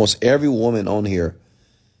telling you, almost every woman on here.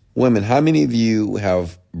 Women, how many of you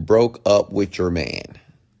have broke up with your man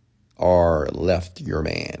or left your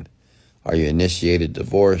man? Or you initiated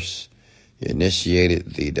divorce? You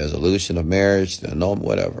initiated the dissolution of marriage? The annulment,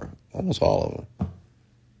 whatever. Almost all of them.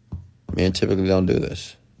 Men typically don't do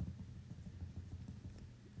this.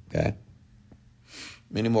 Okay?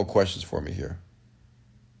 Many more questions for me here.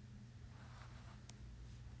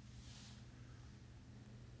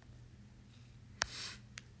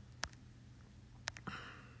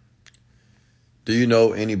 Do you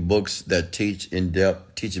know any books that teach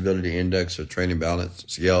in-depth teachability index or training balance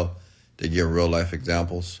scale that give real-life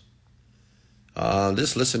examples?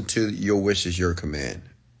 Just listen to Your Wish is Your Command.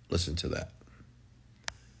 Listen to that.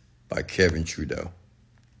 By Kevin Trudeau.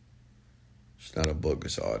 It's not a book,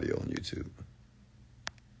 it's audio on YouTube.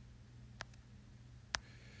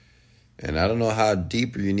 And I don't know how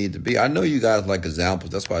deeper you need to be. I know you guys like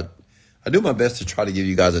examples. That's why I do my best to try to give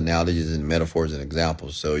you guys analogies and metaphors and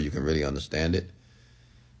examples so you can really understand it,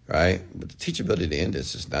 right? But the teachability at the end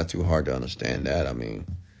is just not too hard to understand that. I mean,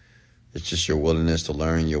 it's just your willingness to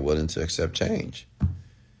learn, your willingness to accept change.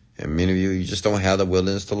 And many of you, you just don't have the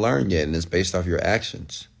willingness to learn yet, and it's based off your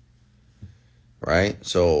actions, right?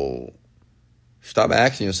 So stop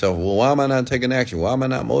asking yourself, well, why am I not taking action? Why am I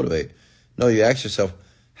not motivated? No, you ask yourself,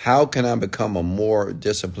 how can I become a more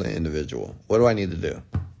disciplined individual? What do I need to do?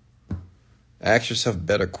 Ask yourself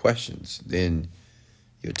better questions, then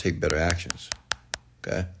you'll take better actions,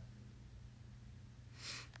 okay?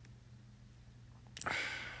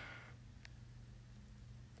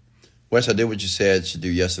 Wes, I did what you said to do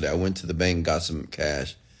yesterday. I went to the bank, got some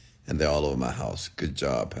cash, and they're all over my house. Good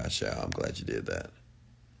job, Pascal. I'm glad you did that.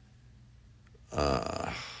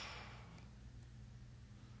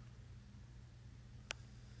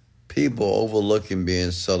 People overlooking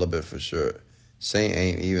being celibate for sure. Saint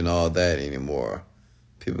ain't even all that anymore.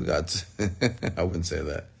 People got, I wouldn't say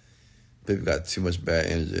that. People got too much bad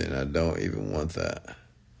energy, and I don't even want that.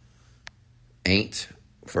 Ain't,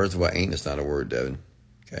 first of all, ain't is not a word, Devin.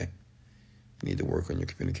 Okay? You need to work on your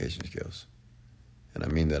communication skills. And I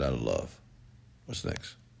mean that out of love. What's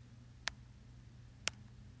next?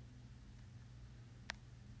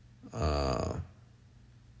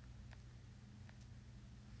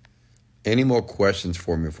 Any more questions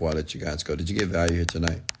for me before I let you guys go? Did you get value here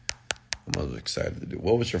tonight? I'm excited to do.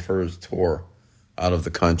 What was your first tour out of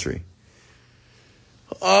the country?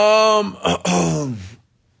 Let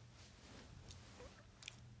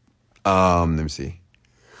me see.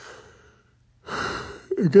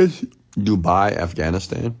 I guess Dubai,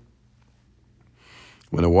 Afghanistan.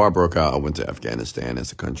 When the war broke out, I went to Afghanistan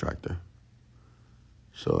as a contractor.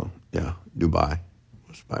 So, yeah, Dubai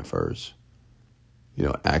was my first,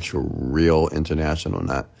 actual real international.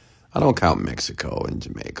 I don't count Mexico and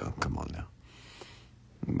Jamaica. Come on now.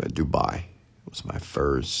 But Dubai was my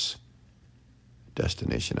first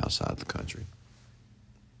destination outside the country.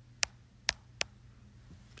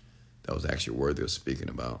 That was actually worthy of speaking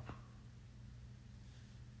about.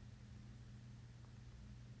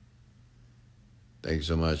 Thank you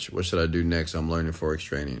so much. What should I do next? I'm learning Forex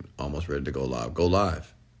training. Almost ready to go live. Go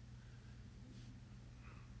live.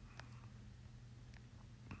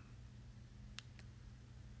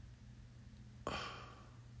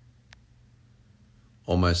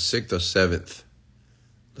 On my 6th or 7th,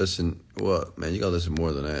 listen, well, man, you got to listen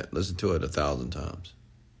more than that. Listen to it 1,000 times.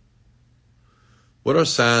 What are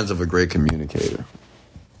signs of a great communicator?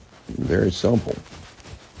 Very simple.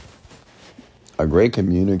 A great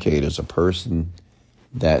communicator is a person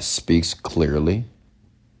that speaks clearly,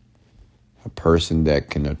 a person that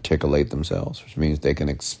can articulate themselves, which means they can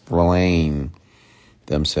explain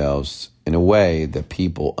themselves in a way that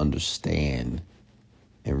people understand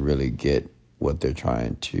and really get what they're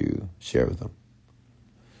trying to share with them.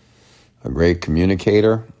 A great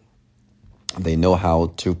communicator, they know how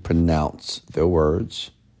to pronounce their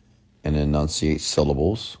words and enunciate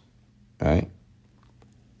syllables, right?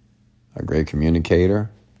 A great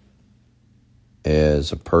communicator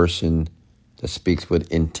is a person that speaks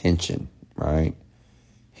with intention, right?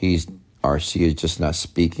 He or she is just not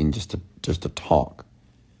speaking just to talk,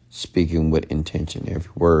 speaking with intention.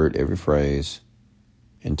 Every word, every phrase,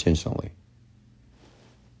 intentionally.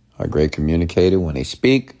 A great communicator, when they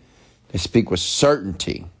speak with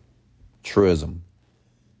certainty, truism,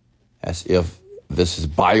 as if this is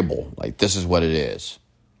Bible, like this is what it is,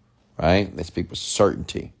 right? They speak with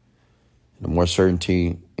certainty. The more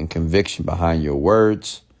certainty and conviction behind your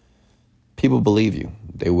words, people believe you.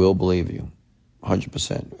 They will believe you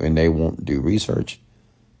 100%. And they won't do research.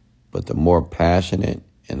 But the more passionate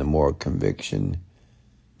and the more conviction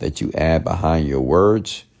that you add behind your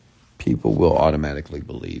words, people will automatically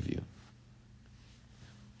believe you.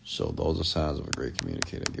 So those are signs of a great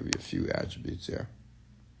communicator. I'll give you a few attributes there.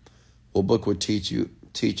 What book would teach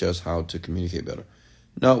us how to communicate better?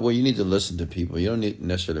 No, well, you need to listen to people. You don't need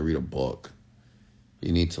necessarily read a book.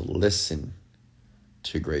 You need to listen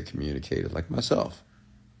to great communicators like myself.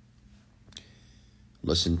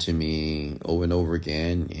 Listen to me over and over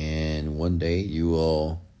again, and one day you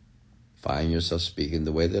will find yourself speaking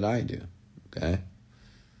the way that I do, okay?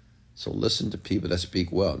 So listen to people that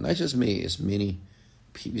speak well. Not just me, it's many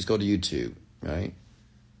people. Just go to YouTube, right?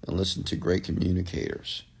 And listen to great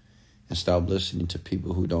communicators. And stop listening to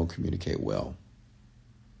people who don't communicate well.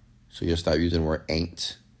 So you'll stop using the word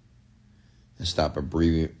ain't and stop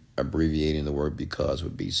abbreviating the word because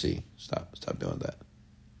with BC. Stop doing that.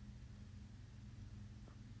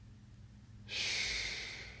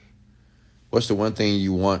 What's the one thing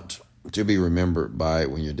you want to be remembered by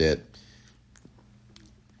when you're dead?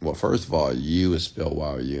 Well, first of all, you is spelled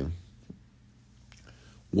Y-O-U.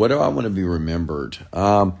 What do I want to be remembered?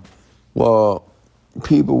 Well,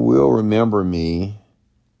 people will remember me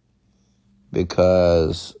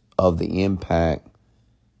because of the impact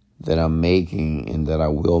that I'm making and that I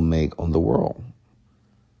will make on the world.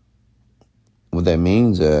 What that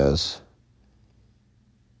means is,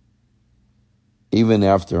 even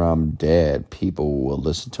after I'm dead, people will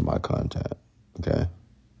listen to my content, okay?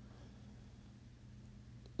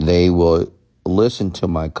 They will listen to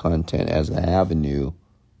my content as an avenue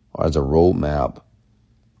or as a roadmap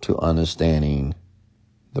to understanding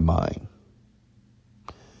the mind,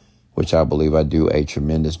 which I believe I do a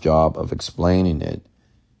tremendous job of explaining it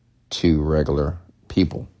to regular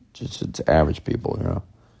people, just to average people,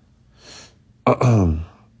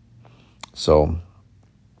 So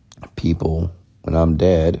people, when I'm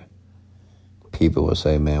dead, people will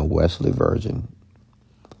say, man, Wesley Virgin,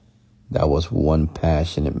 that was one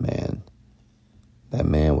passionate man. That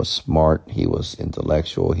man was smart. He was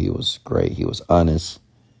intellectual. He was great. He was honest.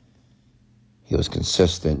 He was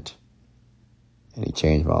consistent. And he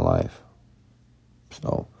changed my life.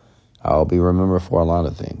 So I'll be remembered for a lot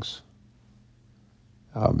of things.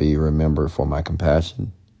 I'll be remembered for my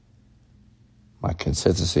compassion, my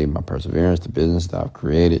consistency, my perseverance, the business that I've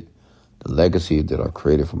created, the legacy that I've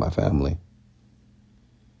created for my family,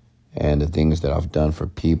 and the things that I've done for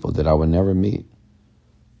people that I would never meet.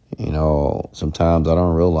 Sometimes I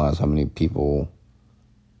don't realize how many people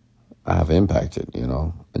I have impacted,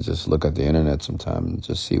 I just look at the internet sometimes and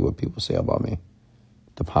just see what people say about me.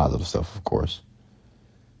 The positive stuff, of course.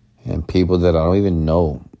 And people that I don't even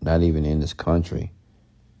know, not even in this country,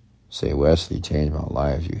 say, Wesley, you changed my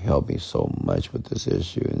life. You helped me so much with this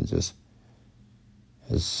issue. And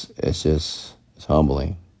it's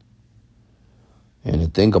humbling. And to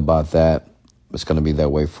think about that, it's going to be that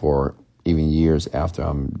way for even years after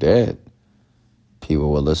I'm dead.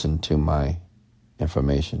 People will listen to my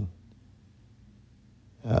information.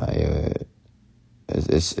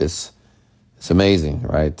 It's amazing,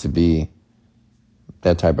 right? To be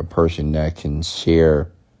that type of person that can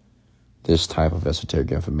share this type of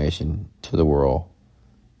esoteric information to the world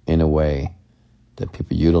in a way that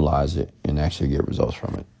people utilize it and actually get results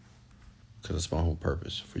from it. Because it's my whole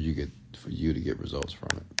purpose, for you to get results from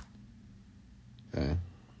it. Okay.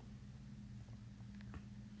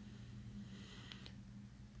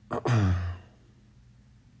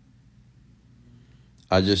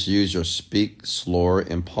 I just used your speak slower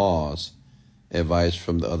and pause advice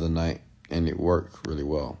from the other night, and it worked really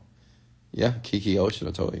well. Yeah, Kiki Ocean,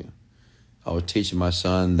 I told you. I was teaching my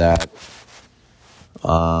son that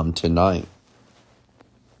tonight.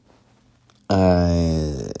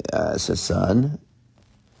 I said, son,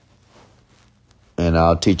 and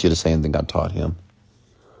I'll teach you the same thing I taught him,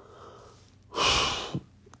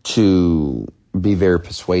 to be very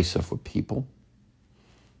persuasive with people.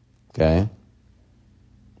 Okay?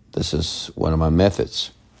 This is one of my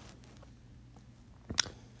methods.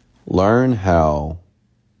 Learn how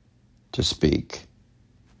to speak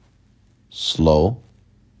slow,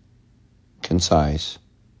 concise,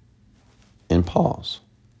 and pause.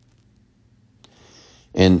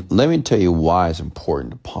 And let me tell you why it's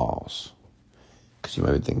important to pause. Because you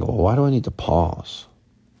might be thinking, well, why do I need to pause?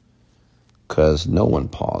 Because no one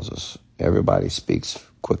pauses. Everybody speaks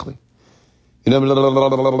quickly. And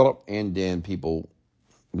then people,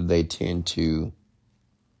 they tend to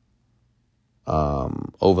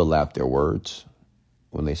overlap their words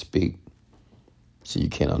when they speak, so you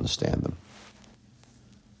can't understand them.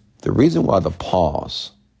 The reason why the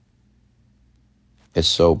pause is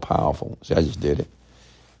so powerful, see, I just did it.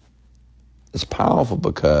 It's powerful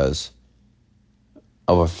because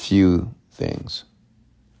of a few things.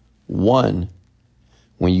 One,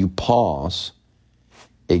 when you pause,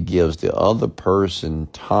 it gives the other person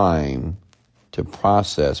time to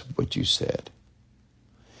process what you said.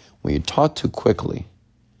 When you talk too quickly,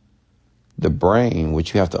 the brain,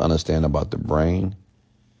 which you have to understand about the brain,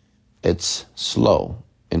 it's slow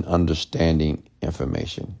in understanding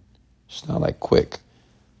information. It's not like quick,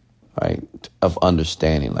 right, of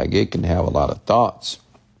understanding. Like it can have a lot of thoughts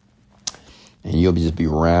and you'll just be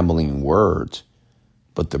rambling words.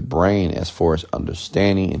 But the brain, as far as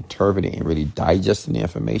understanding, interpreting, and really digesting the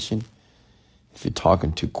information, if you're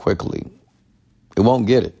talking too quickly, it won't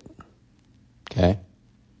get it, okay?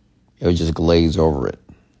 It'll just glaze over it.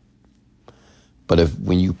 But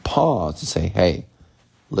when you pause to say, hey,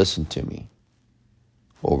 listen to me,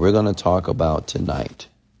 what we're going to talk about tonight,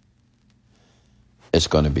 it's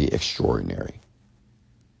going to be extraordinary.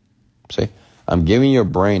 See, I'm giving your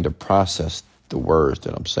brain to process the words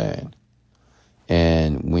that I'm saying.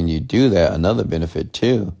 And when you do that, another benefit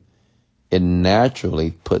too, it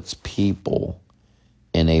naturally puts people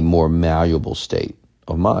in a more malleable state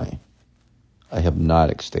of mind, a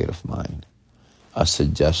hypnotic state of mind, a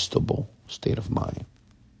suggestible state of mind,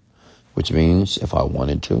 which means if I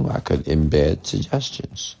wanted to, I could embed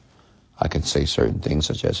suggestions. I could say certain things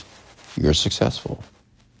such as, you're successful,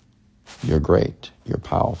 you're great, you're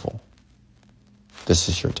powerful, this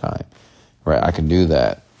is your time, right? I can do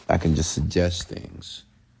that. I can just suggest things.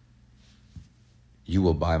 You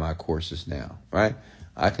will buy my courses now, right?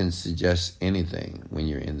 I can suggest anything when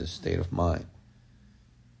you're in this state of mind,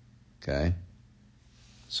 okay?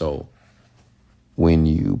 So when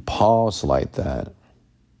you pause like that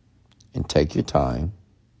and take your time,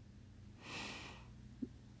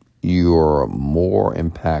 you're more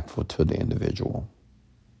impactful to the individual.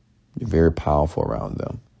 You're very powerful around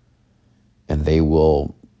them, and they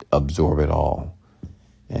will absorb it all.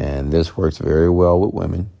 And this works very well with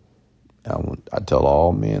women. I tell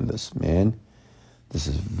all men this. Men, this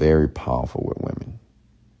is very powerful with women.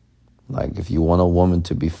 Like, if you want a woman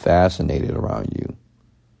to be fascinated around you,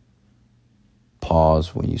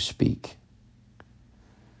 pause when you speak.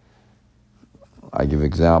 I give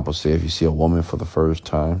examples. Say if you see a woman for the first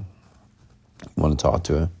time, you want to talk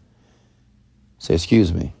to her, say,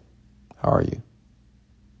 excuse me, how are you?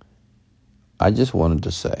 I just wanted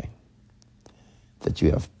to say that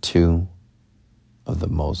you have two of the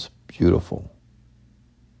most beautiful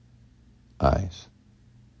eyes.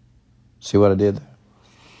 See what I did there?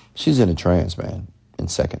 She's in a trance, man, in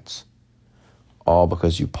seconds. All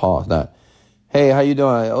because you paused. Not, hey, how you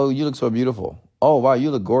doing? Oh, you look so beautiful. Oh, wow,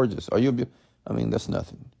 you look gorgeous. Are you I mean, that's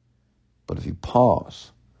nothing. But if you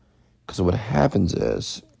pause, because what happens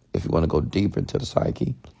is, if you want to go deeper into the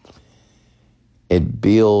psyche, it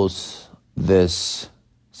builds this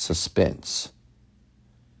suspense,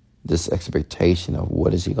 this expectation of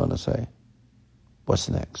what is he going to say? What's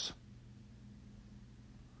next?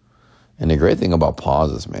 And the great thing about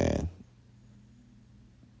pauses, man,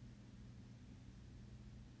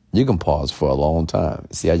 you can pause for a long time.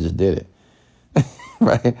 See, I just did it,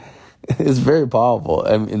 right? It's very powerful.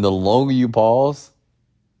 And the longer you pause,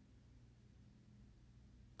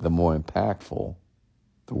 the more impactful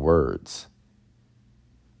the words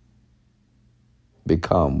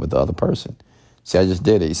become with the other person. See, I just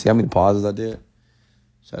did it. You see how many pauses I did?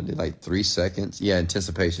 So I did like 3 seconds. Yeah,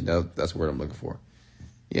 anticipation. That's the word I'm looking for.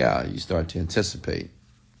 Yeah, you start to anticipate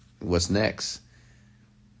what's next.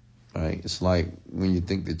 Right? It's like when you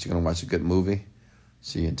think that you're going to watch a good movie.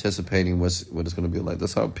 So you're anticipating what it's going to be like.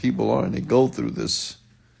 That's how people are, and they go through this.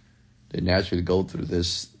 They naturally go through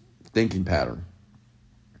this thinking pattern.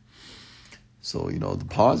 So, the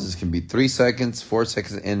pauses can be 3 seconds, 4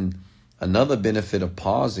 seconds. And another benefit of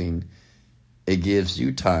pausing, it gives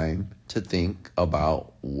you time to think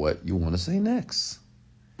about what you want to say next.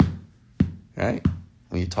 Right?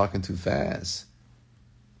 When you're talking too fast,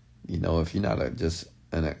 if you're not just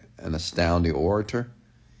an astounding orator,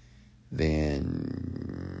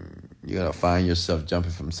 then you're going to find yourself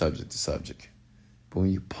jumping from subject to subject. But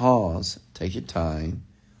when you pause, take your time,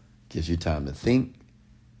 gives you time to think,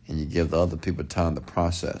 and you give the other people time to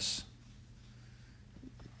process.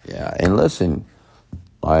 Yeah, and listen,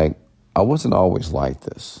 I wasn't always like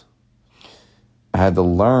this. I had to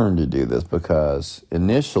learn to do this because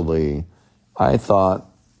initially I thought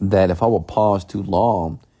that if I would pause too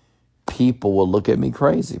long, people will look at me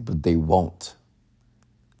crazy, but they won't.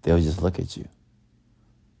 They'll just look at you,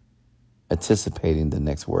 anticipating the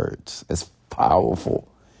next words. It's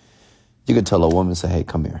powerful. You can tell a woman, say, hey,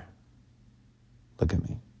 come here. Look at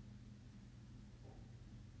me.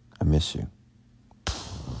 I miss you.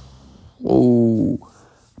 Ooh,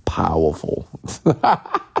 powerful.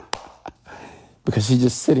 Because she's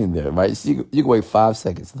just sitting there, right? So you can wait 5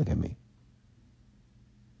 seconds. Look at me.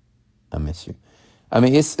 I miss you. I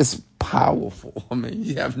mean, it's powerful. I mean,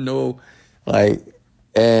 you have no,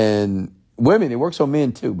 and women, it works on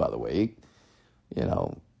men too, by the way.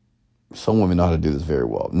 Some women know how to do this very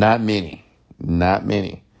well. Not many.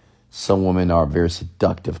 Some women are very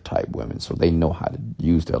seductive type women, so they know how to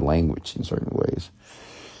use their language in certain ways.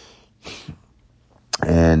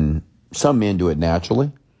 And some men do it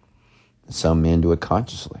naturally. Some men do it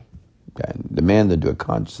consciously. Okay? The men that do it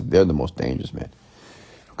consciously, they're the most dangerous men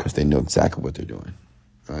because they know exactly what they're doing,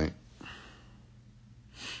 right?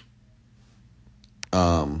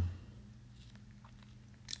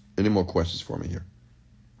 Any more questions for me here?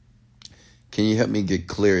 Can you help me get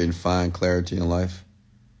clear and find clarity in life?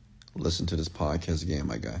 Listen to this podcast again,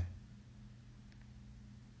 my guy.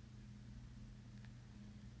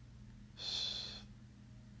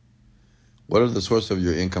 What are the source of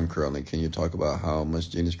your income currently? Can you talk about how much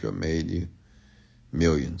Genius Script made you?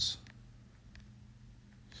 Millions.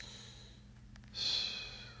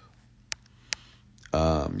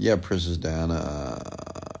 Yeah, Princess Diana.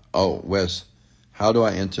 Wes, how do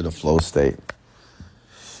I enter the flow state?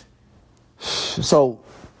 So,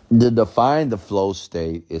 to define the flow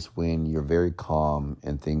state is when you're very calm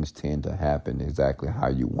and things tend to happen exactly how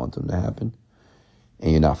you want them to happen,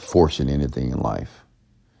 and you're not forcing anything in life.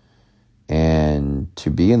 And to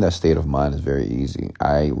be in that state of mind is very easy.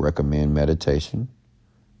 I recommend meditation,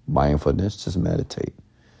 mindfulness, just meditate.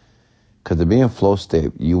 Because to be in flow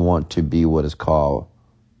state, you want to be what is called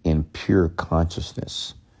in pure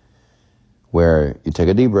consciousness, where you take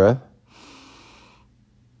a deep breath,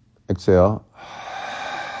 exhale,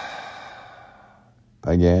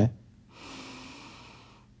 again,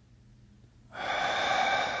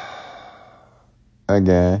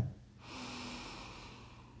 again,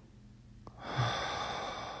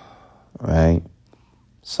 right?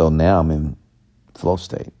 So now I'm in flow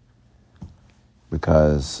state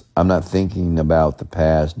because I'm not thinking about the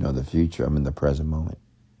past nor the future. I'm in the present moment,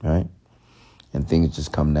 right? And things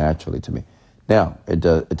just come naturally to me. Now,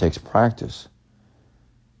 it takes practice.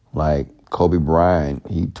 Like Kobe Bryant,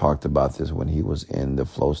 he talked about this when he was in the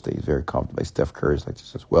flow state. He's very comfortable. Steph Curry's like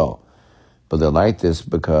this as well. But they're like this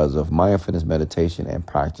because of mindfulness, meditation, and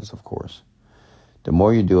practice, of course. The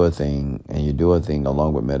more you do a thing, and you do a thing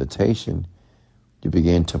along with meditation, you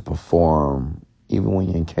begin to perform even when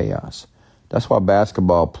you're in chaos. That's why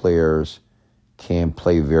basketball players can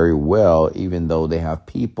play very well, even though they have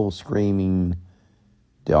people screaming,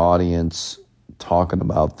 the audience talking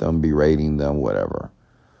about them, berating them, whatever.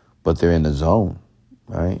 But they're in the zone,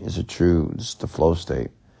 right? It's the flow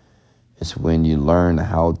state. It's when you learn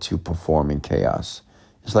how to perform in chaos.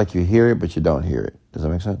 It's like you hear it, but you don't hear it. Does that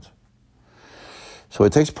make sense? So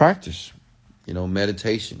it takes practice,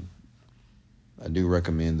 meditation. I do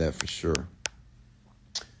recommend that for sure.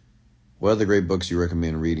 What other great books you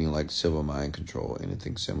recommend reading, like Civil Mind Control,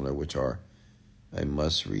 anything similar, which are a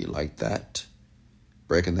must read like that?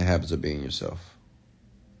 Breaking the Habits of Being Yourself.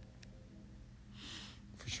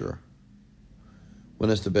 For sure. When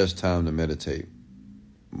is the best time to meditate?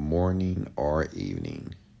 Morning or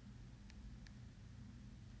evening?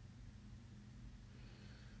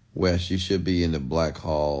 Wes, you should be in the Black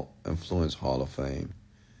Influence Hall of Fame.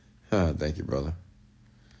 Thank you, brother.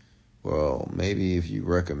 Well, maybe if you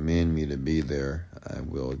recommend me to be there, I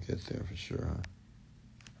will get there for sure.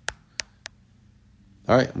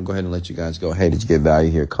 All right, I'm going to go ahead and let you guys go. Hey, did you get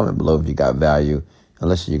value here? Comment below if you got value. And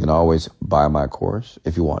listen, you can always buy my course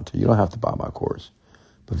if you want to. You don't have to buy my course.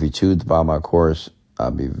 But if you choose to buy my course,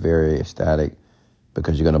 I'll be very ecstatic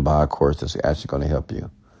because you're going to buy a course that's actually going to help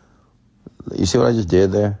you. You see what I just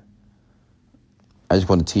did there? I just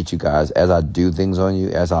want to teach you guys as I do things on you,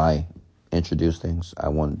 as I introduce things, I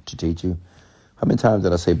want to teach you. How many times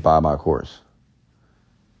did I say buy my course?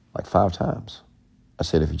 Like 5 times. I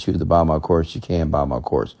said if you choose to buy my course, you can buy my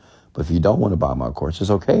course. But if you don't want to buy my course, it's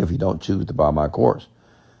okay if you don't choose to buy my course.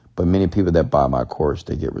 But many people that buy my course,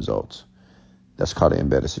 they get results. That's called an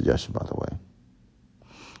embedded suggestion, by the way.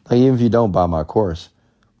 Like even if you don't buy my course,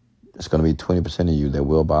 it's going to be 20% of you that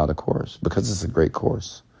will buy the course because it's a great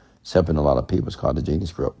course. It's helping a lot of people. It's called the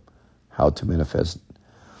Genius Script, How to Manifest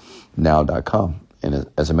Now.com. And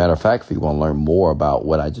as a matter of fact, if you want to learn more about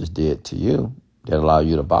what I just did to you that allow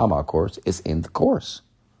you to buy my course, it's in the course.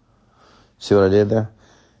 See what I did there?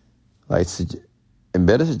 Like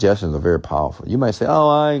embedded suggestions are very powerful. You might say, oh,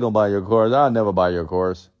 I ain't going to buy your course. I'll never buy your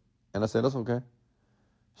course. And I say, that's okay.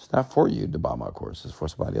 It's not for you to buy my course. It's for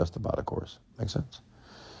somebody else to buy the course. Makes sense?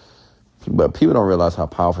 But people don't realize how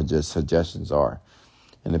powerful just suggestions are.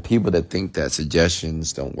 And the people that think that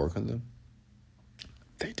suggestions don't work on them,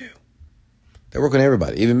 they do. They work on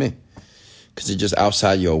everybody, even me. Because it's just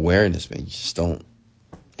outside your awareness, man. You just don't,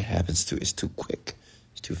 it's too quick.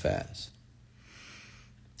 It's too fast.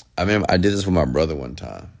 I remember I did this with my brother one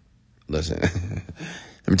time. Listen,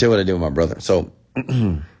 let me tell you what I did with my brother. So,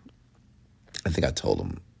 I think I told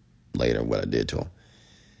him later what I did to him.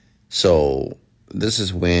 So, this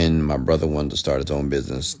is when my brother wanted to start his own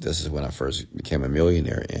business. This is when I first became a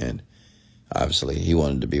millionaire. And obviously, he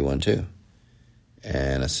wanted to be one too.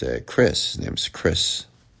 And I said, Chris, his name's Chris.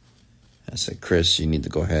 I said, Chris, you need to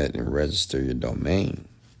go ahead and register your domain,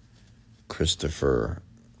 Christopher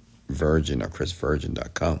Virgin or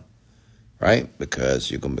ChrisVirgin.com, right?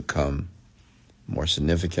 Because you're going to become more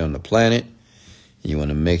significant on the planet. You want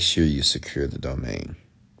to make sure you secure the domain.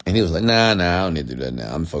 And he was like, nah, I don't need to do that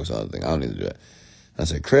now. I'm focused on other things. I don't need to do that. I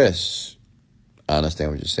said, Chris, I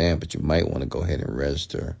understand what you're saying, but you might want to go ahead and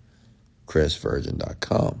register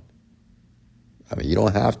ChrisVirgin.com. I mean, you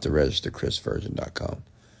don't have to register chrisvirgin.com.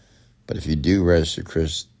 But if you do register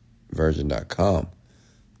chrisvirgin.com,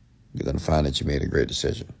 you're going to find that you made a great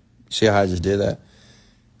decision. See how I just did that?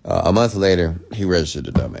 A month later, he registered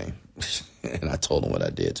the domain. And I told him what I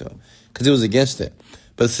did to him because he was against it.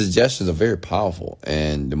 But suggestions are very powerful.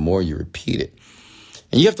 And the more you repeat it,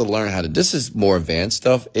 and you have to learn how to, this is more advanced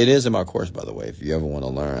stuff. It is in my course, by the way. If you ever want to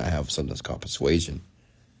learn, I have something that's called persuasion.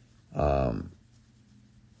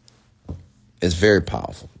 It's very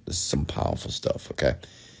powerful. This is some powerful stuff, okay?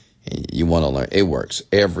 And you want to learn. It works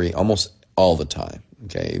almost all the time,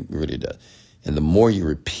 okay? It really does. And the more you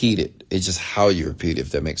repeat it, it's just how you repeat it,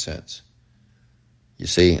 if that makes sense. You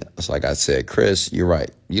see, it's like I said, Chris, you're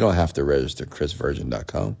right. You don't have to register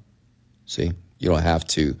chrisvirgin.com. See, you don't have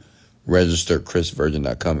to register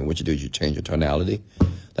chrisvirgin.com. And what you do is you change your tonality.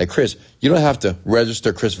 Like, Chris, you don't have to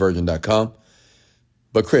register chrisvirgin.com.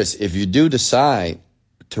 But Chris, if you do decide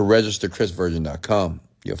to register chrisvirgin.com,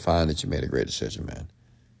 you'll find that you made a great decision, man.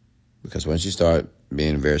 Because once you start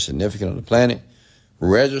being very significant on the planet,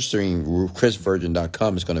 registering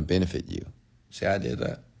chrisvirgin.com is going to benefit you. See how I did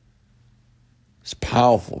that? It's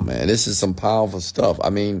powerful, man. This is some powerful stuff. I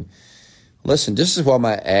mean, listen, this is why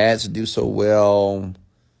my ads do so well.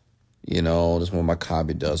 You know, this is why my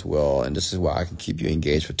copy does well. And this is why I can keep you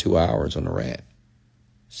engaged for 2 hours on the rant.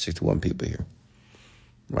 61 people here.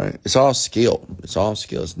 Right? It's all skill. It's all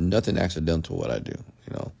skill. It's nothing accidental what I do,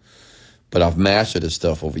 you know. But I've mastered this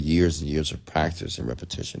stuff over years and years of practice and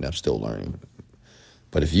repetition. I'm still learning.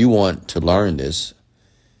 But if you want to learn this,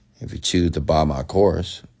 if you choose to buy my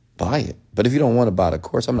course, buy it. But if you don't want to buy the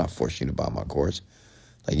course, I'm not forcing you to buy my course.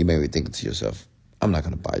 Like, you may be thinking to yourself, I'm not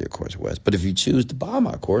going to buy your course, Wes. But if you choose to buy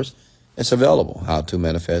my course, it's available,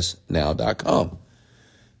 howtomanifestnow.com.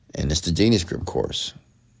 And it's the Genius Script course.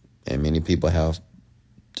 And many people have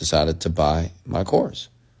decided to buy my course.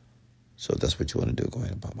 So if that's what you want to do, go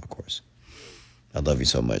ahead and buy my course. I love you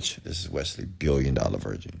so much. This is Wesley, $1 Billion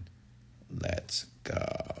Virgin. Let's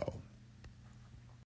go.